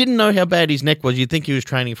 If you didn't know how bad his neck was, you'd think he was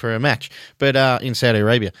training for a match. But in Saudi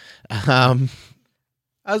Arabia.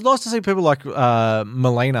 It was nice to see people like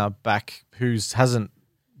Melina back, who hasn't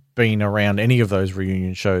been around any of those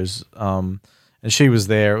reunion shows, and she was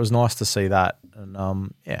there. It was nice to see that, and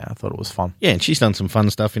I thought it was fun. Yeah, and she's done some fun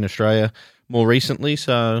stuff in Australia more recently,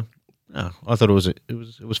 so I thought it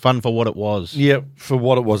was fun for what it was. Yeah, for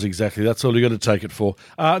what it was exactly. That's all you got to take it for.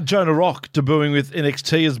 Jonah Rock debuting with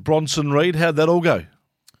NXT as Bronson Reed. How'd that all go?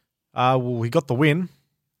 Well, he got the win.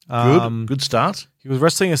 Good start. He was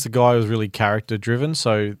wrestling as the guy who was really character driven,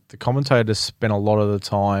 so the commentators spent a lot of the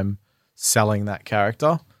time selling that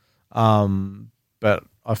character. But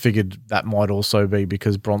I figured that might also be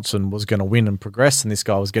because Bronson was going to win and progress, and this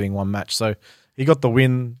guy was getting one match. So he got the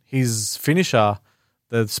win. His finisher,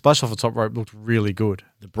 the splash off the top rope, looked really good.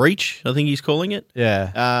 The breach, I think he's calling it.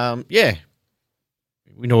 Yeah.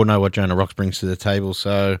 We all know what Jonah Rock brings to the table,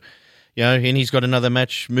 so and he's got another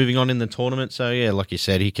match moving on in the tournament. So like you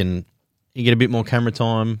said, he get a bit more camera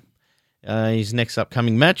time. His next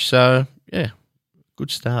upcoming match. So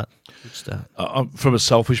good start. From a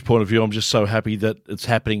selfish point of view, I'm just so happy that it's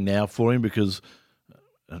happening now for him because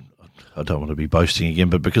I don't want to be boasting again,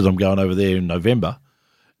 but because I'm going over there in November,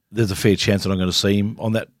 there's a fair chance that I'm going to see him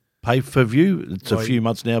on that pay-per-view. It's a few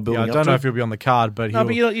months now building up. I don't know if he'll be on the card, but you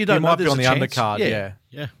don't he might know. be on the There's a chance. undercard.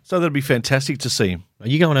 Yeah. So that'd be fantastic to see him. Are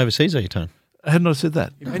you going overseas, are you, Tone? Hadn't I said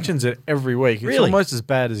that? He mentions it every week. It's Really? almost as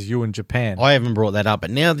bad as you in Japan. I haven't brought that up,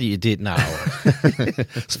 but now that you did, no.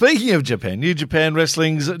 Speaking of Japan, New Japan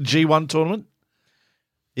Wrestling's G1 tournament.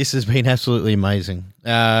 This has been absolutely amazing.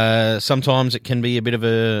 Sometimes it can be a bit of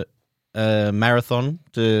a marathon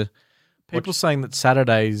to People saying that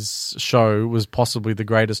Saturday's show was possibly the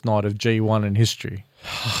greatest night of G1 in history.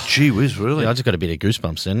 Gee whiz, really? Yeah, I just got a bit of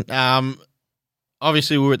goosebumps then.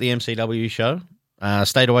 Obviously, we were at the MCW show.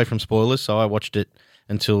 Stayed away from spoilers, so I watched it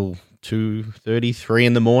until 2:33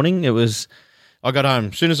 in the morning. I got home.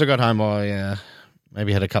 As soon as I got home, I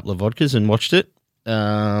maybe had a couple of vodkas and watched it.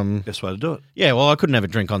 Best way to do it. Yeah, well, I couldn't have a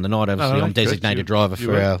drink on the night. Obviously, No, I'm designated driver for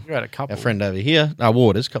You had a couple. our friend over here.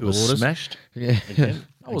 Waters, couple It of was waters. smashed. Yeah.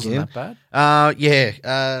 That wasn't that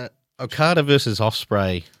bad. Okada versus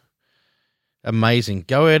Ospreay. Amazing.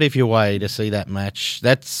 Go out of your way to see that match.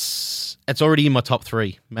 That's already in my top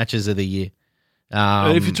 3 matches of the year.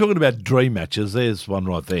 If you're talking about dream matches, there's one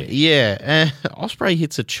right there. Yeah. Ospreay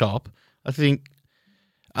hits a chop. I think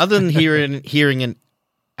other than hearing an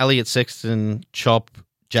Elliot Sexton chop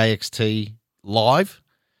JXT live,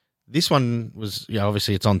 this one was,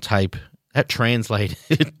 obviously it's on tape. That translated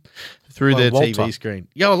through the Walter. TV screen.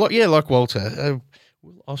 Yeah, like Walter.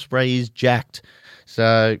 Ospreay is jacked.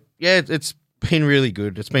 So, yeah, it's been really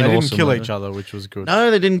good. It's been They awesome. didn't kill each other, which was good.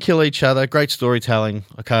 No, they didn't kill each other. Great storytelling.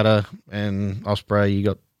 Okada and Ospreay, you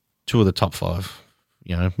got 2 of the top 5,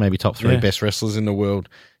 maybe top 3 best wrestlers in the world.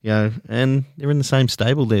 And they're in the same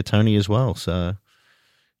stable there, Tony, as well. So,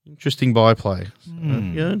 interesting byplay.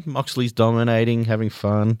 Moxley's dominating, having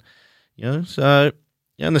fun. So,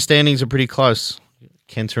 and the standings are pretty close.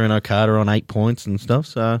 Kenta and Okada on 8 points and stuff.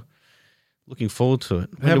 So, looking forward to it.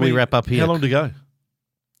 When do we wrap up here? How long to go?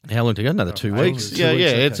 How long to go? Another 2 weeks. 2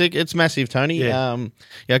 weeks, okay. It's massive, Tony. Yeah.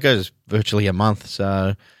 It goes virtually a month.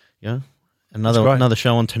 So, another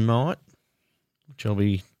show on tonight, which I'll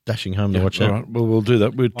be dashing home to watch that. All right. Well, we'll do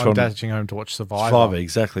that. I'm dashing home to watch Survivor. Survivor,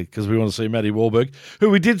 exactly, because we want to see Matty Wahlberg,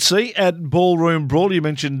 who we did see at Ballroom Brawl. You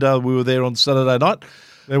mentioned we were there on Saturday night.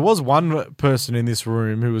 There was one person in this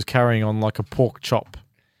room who was carrying on like a pork chop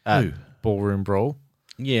at Ballroom Brawl.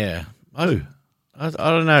 Yeah. Oh. I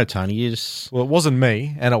don't know, Tony. You just... Well, it wasn't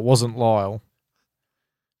me, and it wasn't Lyle.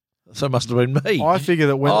 So it must have been me. I figure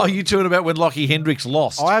that when... Oh, you talking about when Lockie Hendricks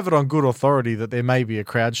lost? I have it on good authority that there may be a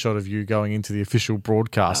crowd shot of you going into the official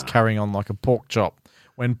broadcast carrying on like a pork chop.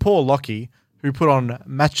 When poor Lockie, who put on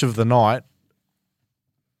match of the night,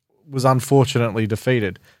 was unfortunately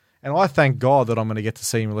defeated. And I thank God that I'm going to get to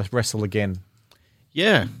see him wrestle again.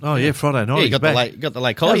 Yeah. Oh, yeah, Friday night. Yeah, he's back. got the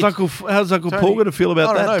late college. How's Uncle Paul going to feel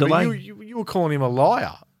about that I don't know, delay? but you were calling him a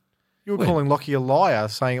liar. You were calling Lockie a liar,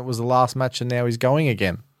 saying it was the last match and now he's going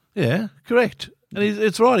again. Yeah, correct. And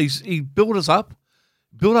it's right. He built us up,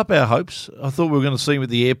 built up our hopes. I thought we were going to see him at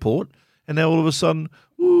the airport, and now all of a sudden,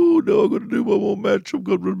 oh, no, I've got to do one more match. I've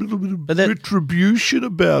got a little bit of retribution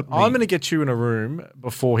about me. I'm going to get you in a room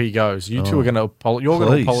before he goes. You two are going to you're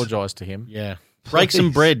going to apologise to him. Yeah. Break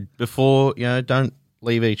some bread before, don't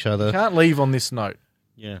leave each other. You can't leave on this note.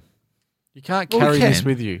 Yeah. You can't carry we can. this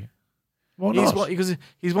with you. Why not? Because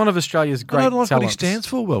he's one of Australia's great I don't like talents. what he stands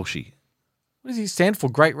for, Welshie. What does he stand for?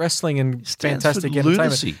 Great wrestling and Stands fantastic for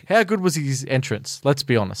entertainment. lunacy. How good was his entrance? Let's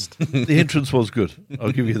be honest. The entrance was good.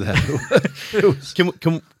 I'll give you that.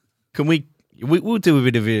 We'll do a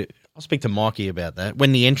bit of it. I'll speak to Mikey about that.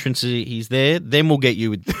 When the entrance he's there, then we'll get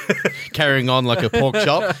you with carrying on like a pork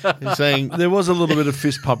chop and saying There was a little bit of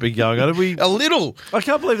fist pumping going on. a little. I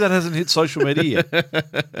can't believe that hasn't hit social media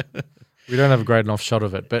yet. We don't have a great enough shot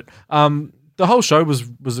of it, but the whole show was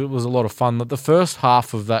a lot of fun. The first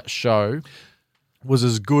half of that show was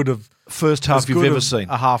as good of First half you've ever seen.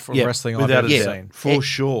 a half of wrestling I've Without ever a doubt. seen. For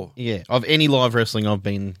sure. Yeah, of any live wrestling I've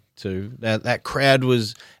been to, that crowd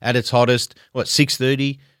was at its hottest.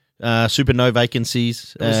 6:30, super no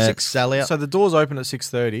vacancies, sellout. So the doors open at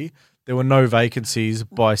 6:30. There were no vacancies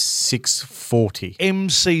by 6:40.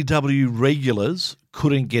 MCW regulars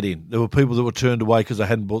couldn't get in. There were people that were turned away because they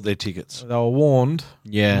hadn't bought their tickets. They were warned.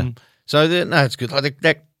 Yeah. So it's good. Like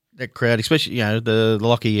that crowd, especially the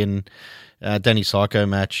Lockie and Danny Psycho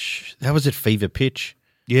match. That was at fever pitch.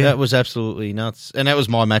 Yeah, that was absolutely nuts. And that was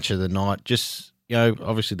my match of the night. Just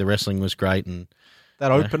obviously the wrestling was great and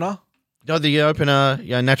That opener. the opener,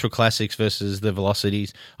 Natural Classics versus the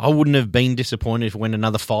Velocities. I wouldn't have been disappointed if it went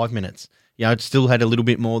another 5 minutes. It still had a little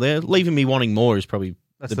bit more there. Leaving me wanting more is probably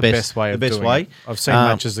That's the best way of doing it. I've seen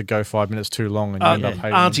matches that go 5 minutes too long and you end up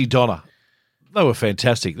hating Auntie them. Donna. They were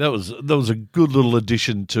fantastic. That was a good little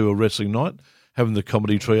addition to a wrestling night, having the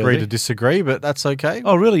comedy trio Agree there. to disagree, but that's okay.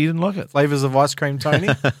 Oh, really? You didn't like it? Flavors of ice cream, Tony.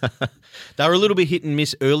 They were a little bit hit and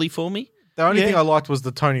miss early for me. The only thing I liked was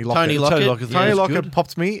the Tony Lockett. Tony Lockett. Tony Lockett good.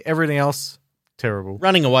 popped me. Everything else, terrible.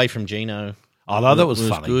 Running away from Gino. Oh, no, that was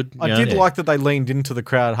funny. Good. I did like that they leaned into the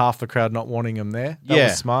crowd, half the crowd not wanting him there. That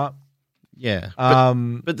was smart. Yeah.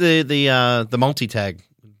 But the multi-tag.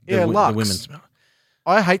 The Lux. women's.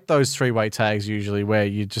 I hate those three-way tags usually where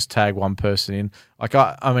you just tag one person in. Like,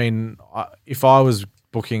 if I was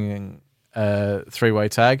booking a three-way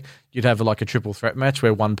tag, you'd have like a triple threat match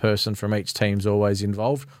where one person from each team's always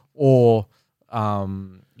involved, or a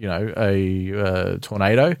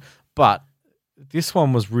tornado. But this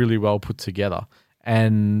one was really well put together,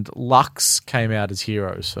 and Lux came out as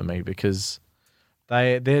heroes for me because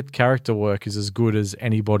their character work is as good as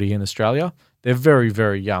anybody in Australia. They're very,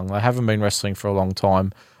 very young. They haven't been wrestling for a long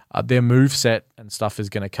time. Their moveset and stuff is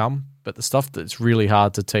going to come, but the stuff that's really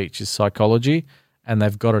hard to teach is psychology and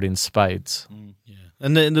they've got it in spades. Yeah,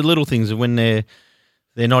 and the little things are when they're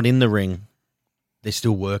not in the ring, they're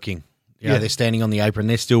still working. Yeah, they're standing on the apron,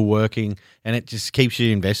 they're still working, and it just keeps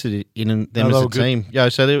you invested in them as a team. Yeah,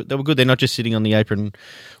 so they were good. They're not just sitting on the apron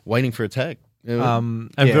waiting for a tag.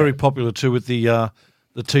 And very popular too with the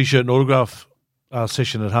T-shirt and autograph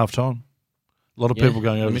session at halftime. A lot of people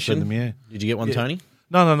going over to see them. Yeah, did you get one, Tony?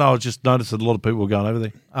 No. I just noticed that a lot of people were going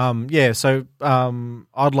over there. So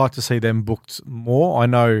I'd like to see them booked more. I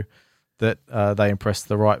know that they impressed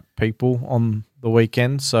the right people on the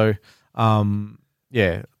weekend. So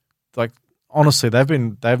like honestly,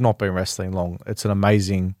 they've not been wrestling long. It's an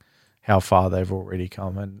amazing how far they've already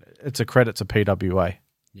come, and it's a credit to PWA.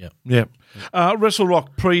 Yeah. Wrestle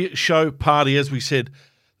Rock pre-show party, as we said.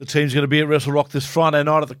 The team's going to be at Wrestle Rock this Friday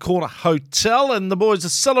night at the Corner Hotel, and the boys are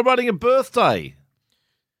celebrating a birthday.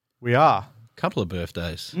 We are. A couple of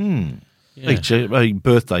birthdays. Yeah. Each, a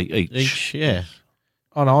birthday each. Yeah.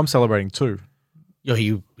 Oh, no, I'm celebrating 2. Yeah,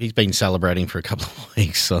 he's been celebrating for a couple of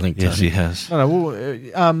weeks, I think. Yes, he has.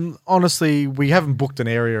 No, honestly, we haven't booked an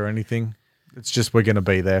area or anything. It's just we're going to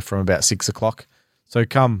be there from about 6 o'clock. So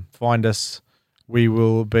come, find us. We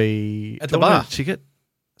will be... At the bar. Need a ticket?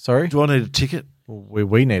 Sorry? Do I need a ticket? Well,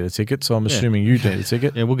 we need a ticket, so I'm assuming you need a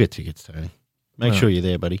ticket. Yeah, we'll get tickets, Tony. Make sure you're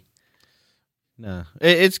there, buddy. No,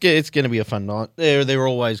 it's going to be a fun night. They're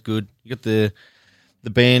always good. You got the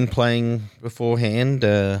band playing beforehand.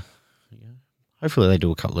 Hopefully they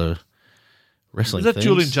do a couple of wrestling. Is that things.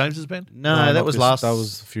 Julian James's band? No, that was last. That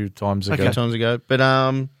was a few times ago. A few times ago, but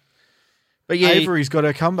yeah, Avery's got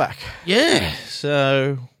her comeback. Yeah,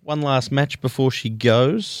 so one last match before she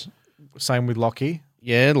goes. Same with Lockie.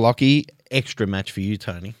 Yeah, Lockie. Extra match for you,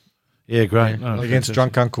 Tony. Yeah, great. Against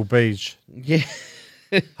Drunk Uncle Beej. Yeah.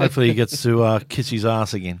 Hopefully he gets to kiss his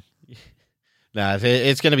ass again. No,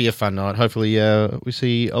 it's going to be a fun night. Hopefully we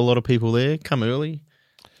see a lot of people there. Come early.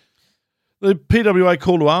 The PWA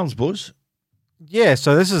Call to Arms, boys. Yeah,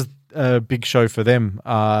 so this is a big show for them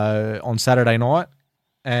on Saturday night,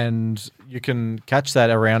 and you can catch that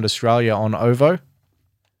around Australia on OVO,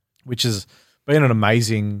 which has been an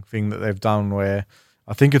amazing thing that they've done where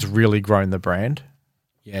I think it's really grown the brand.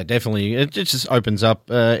 Yeah, definitely. It just opens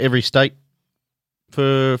up every state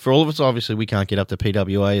for all of us. Obviously, we can't get up to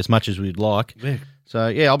PWA as much as we'd like. Yeah. So,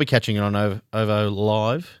 yeah, I'll be catching it on OVO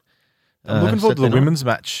live. I'm looking forward to the Saturday night. women's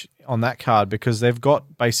match on that card because they've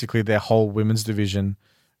got basically their whole women's division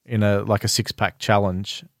in a 6-pack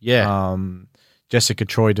challenge. Yeah. Jessica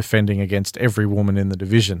Troy defending against every woman in the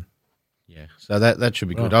division. Yeah, so that should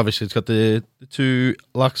be good. Obviously, it's got the 2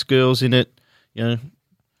 Lux girls in it,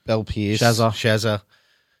 Belle Pierce, Shazza.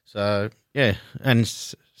 So, yeah, and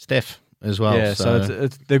Steph as well. Yeah, so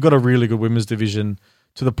they've got a really good women's division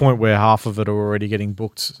to the point where half of it are already getting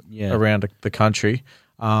booked around the country.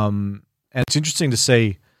 And it's interesting to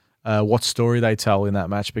see what story they tell in that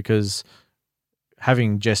match because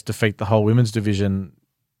having Jess defeat the whole women's division,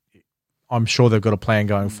 I'm sure they've got a plan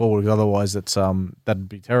going forward. Because otherwise, that'd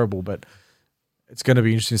be terrible. But it's going to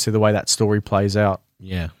be interesting to see the way that story plays out.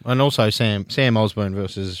 Yeah, and also Sam Osborne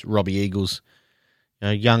versus Robbie Eagles,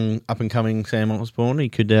 young up and coming Sam Osborne. He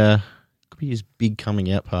could be his big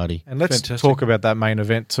coming out party. And let's talk about that main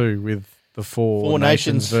event too with the Four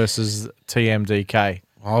Nations versus TMDK.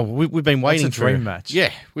 Oh, we've been waiting for a dream match.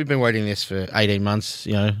 Yeah, we've been waiting this for 18 months.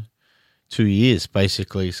 2 years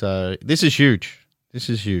basically. So this is huge.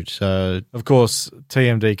 So of course,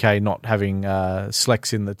 TMDK not having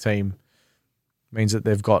Slex in the team means that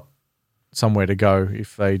they've got somewhere to go.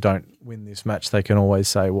 If they don't win this match, they can always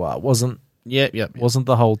say, "Well, it wasn't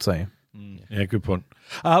the whole team." Yeah, good point.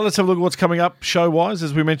 Let's have a look at what's coming up show-wise.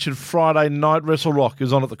 As we mentioned, Friday night, Wrestle Rock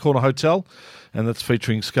is on at the Corner Hotel, and that's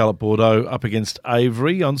featuring Scarlett Bordeaux up against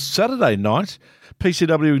Avery. On Saturday night,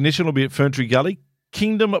 PCW Ignition will be at Ferntree Gully.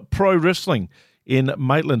 Kingdom Pro Wrestling in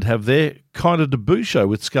Maitland have their kind of debut show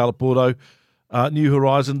with Scarlett Bordeaux. New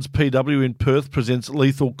Horizons PW in Perth presents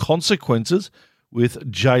Lethal Consequences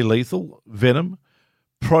with Jay Lethal. Venom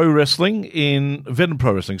Pro Wrestling in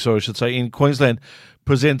Queensland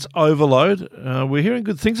presents Overload. We're hearing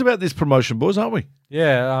good things about this promotion, boys, aren't we?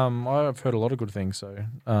 Yeah, I've heard a lot of good things. So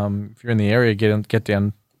if you're in the area, get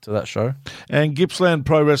down to that show. And Gippsland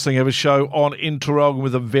Pro Wrestling have a show on Interrog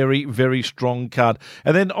with a very, very strong card.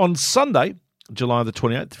 And then on Sunday, July the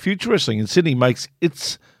 28th, Future Wrestling in Sydney makes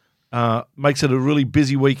it a really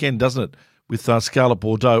busy weekend, doesn't it? With Scarlett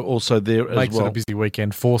Bordeaux also there as well. Makes it a busy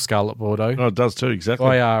weekend for Scarlett Bordeaux. Oh, it does too,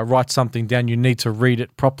 exactly. I write something down. You need to read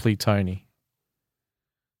it properly, Tony.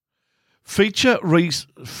 Feature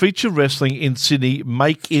wrestling in Sydney.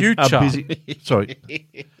 Make it a busy. Sorry,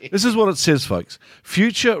 this is what it says, folks.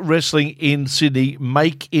 Future wrestling in Sydney.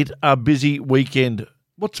 Make it a busy weekend.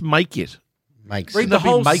 What's make it? Makes. Read the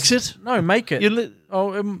whole makes it. No, make it.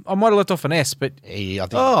 I might have left off an S, but Yeah, I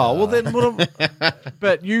think, Well then what?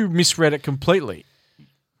 but you misread it completely.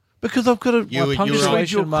 Because I've got to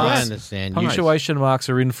punctuation marks. I understand. Punctuation marks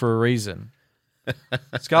are in for a reason.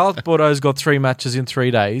 Scarlett Bordeaux's got 3 matches in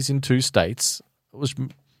 3 days in 2 states. It was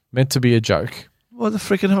meant to be a joke. Why the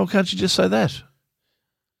freaking hell can't you just say that?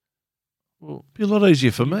 Well, be a lot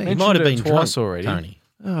easier for me. He might have been twice drunk, already. Tony.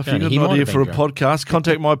 Oh, if Tony, you've he got an might idea have for a been podcast,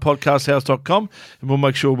 contact mypodcasthouse.com and we'll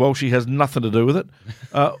make sure Walshy has nothing to do with it.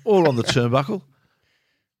 Or on the turnbuckle.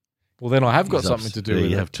 Well, then I have got something to do with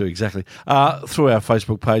you it. have to, exactly. Through our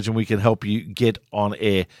Facebook page and we can help you get on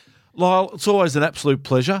air. Lyle, it's always an absolute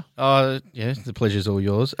pleasure. Yeah, the pleasure's all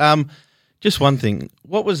yours. Just one thing.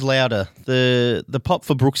 What was louder, the pop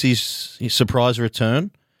for Brooksy's surprise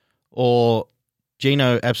return or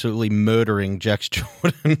Gino absolutely murdering Jax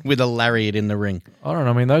Jordan with a lariat in the ring? I don't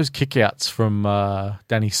know. I mean, those kickouts from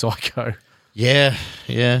Danny Psycho Yeah.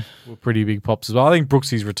 were pretty big pops as well. I think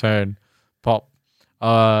Brooksy's return pop.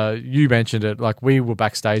 You mentioned it. Like, we were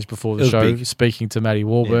backstage before the show speaking to Matty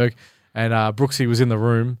Wahlberg, and Brooksy was in the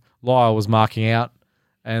room. Lyle was marking out,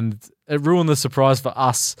 and it ruined the surprise for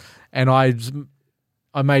us. And I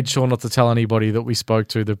made sure not to tell anybody that we spoke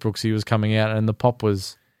to that Brooksy was coming out, and the pop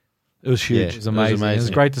was... It was huge. Yeah, It was amazing. It was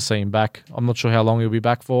great to see him back. I'm not sure how long he'll be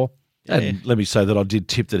back for. And let me say that I did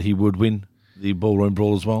tip that he would win the Ballroom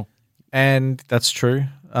Brawl as well. And that's true.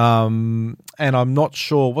 And I'm not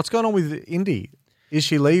sure. What's going on with Indy? Is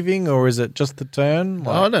she leaving or is it just the turn?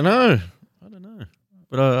 I don't know.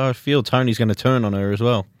 But I feel Tony's going to turn on her as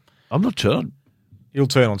well. I'm not sure. He'll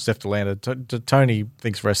turn on Steph Delander. Tony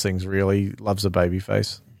thinks wrestling's really loves a baby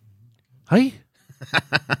face. Hey?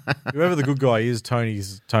 Whoever the good guy is,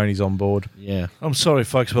 Tony's on board. Yeah. I'm sorry,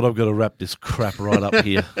 folks, but I've got to wrap this crap right up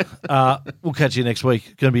here. We'll catch you next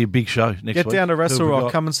week. Going to be a big show next week. Get down to Wrestle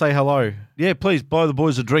Rock. Come and say hello. Yeah, please, buy the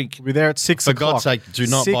boys a drink. We'll be there at 6 For o'clock. God's sake, do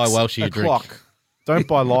not buy Welshie a drink. Don't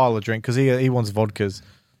buy Lyle a drink because he wants vodkas.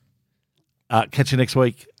 Catch you next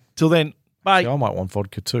week. Till then, bye. Yeah, I might want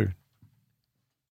vodka too.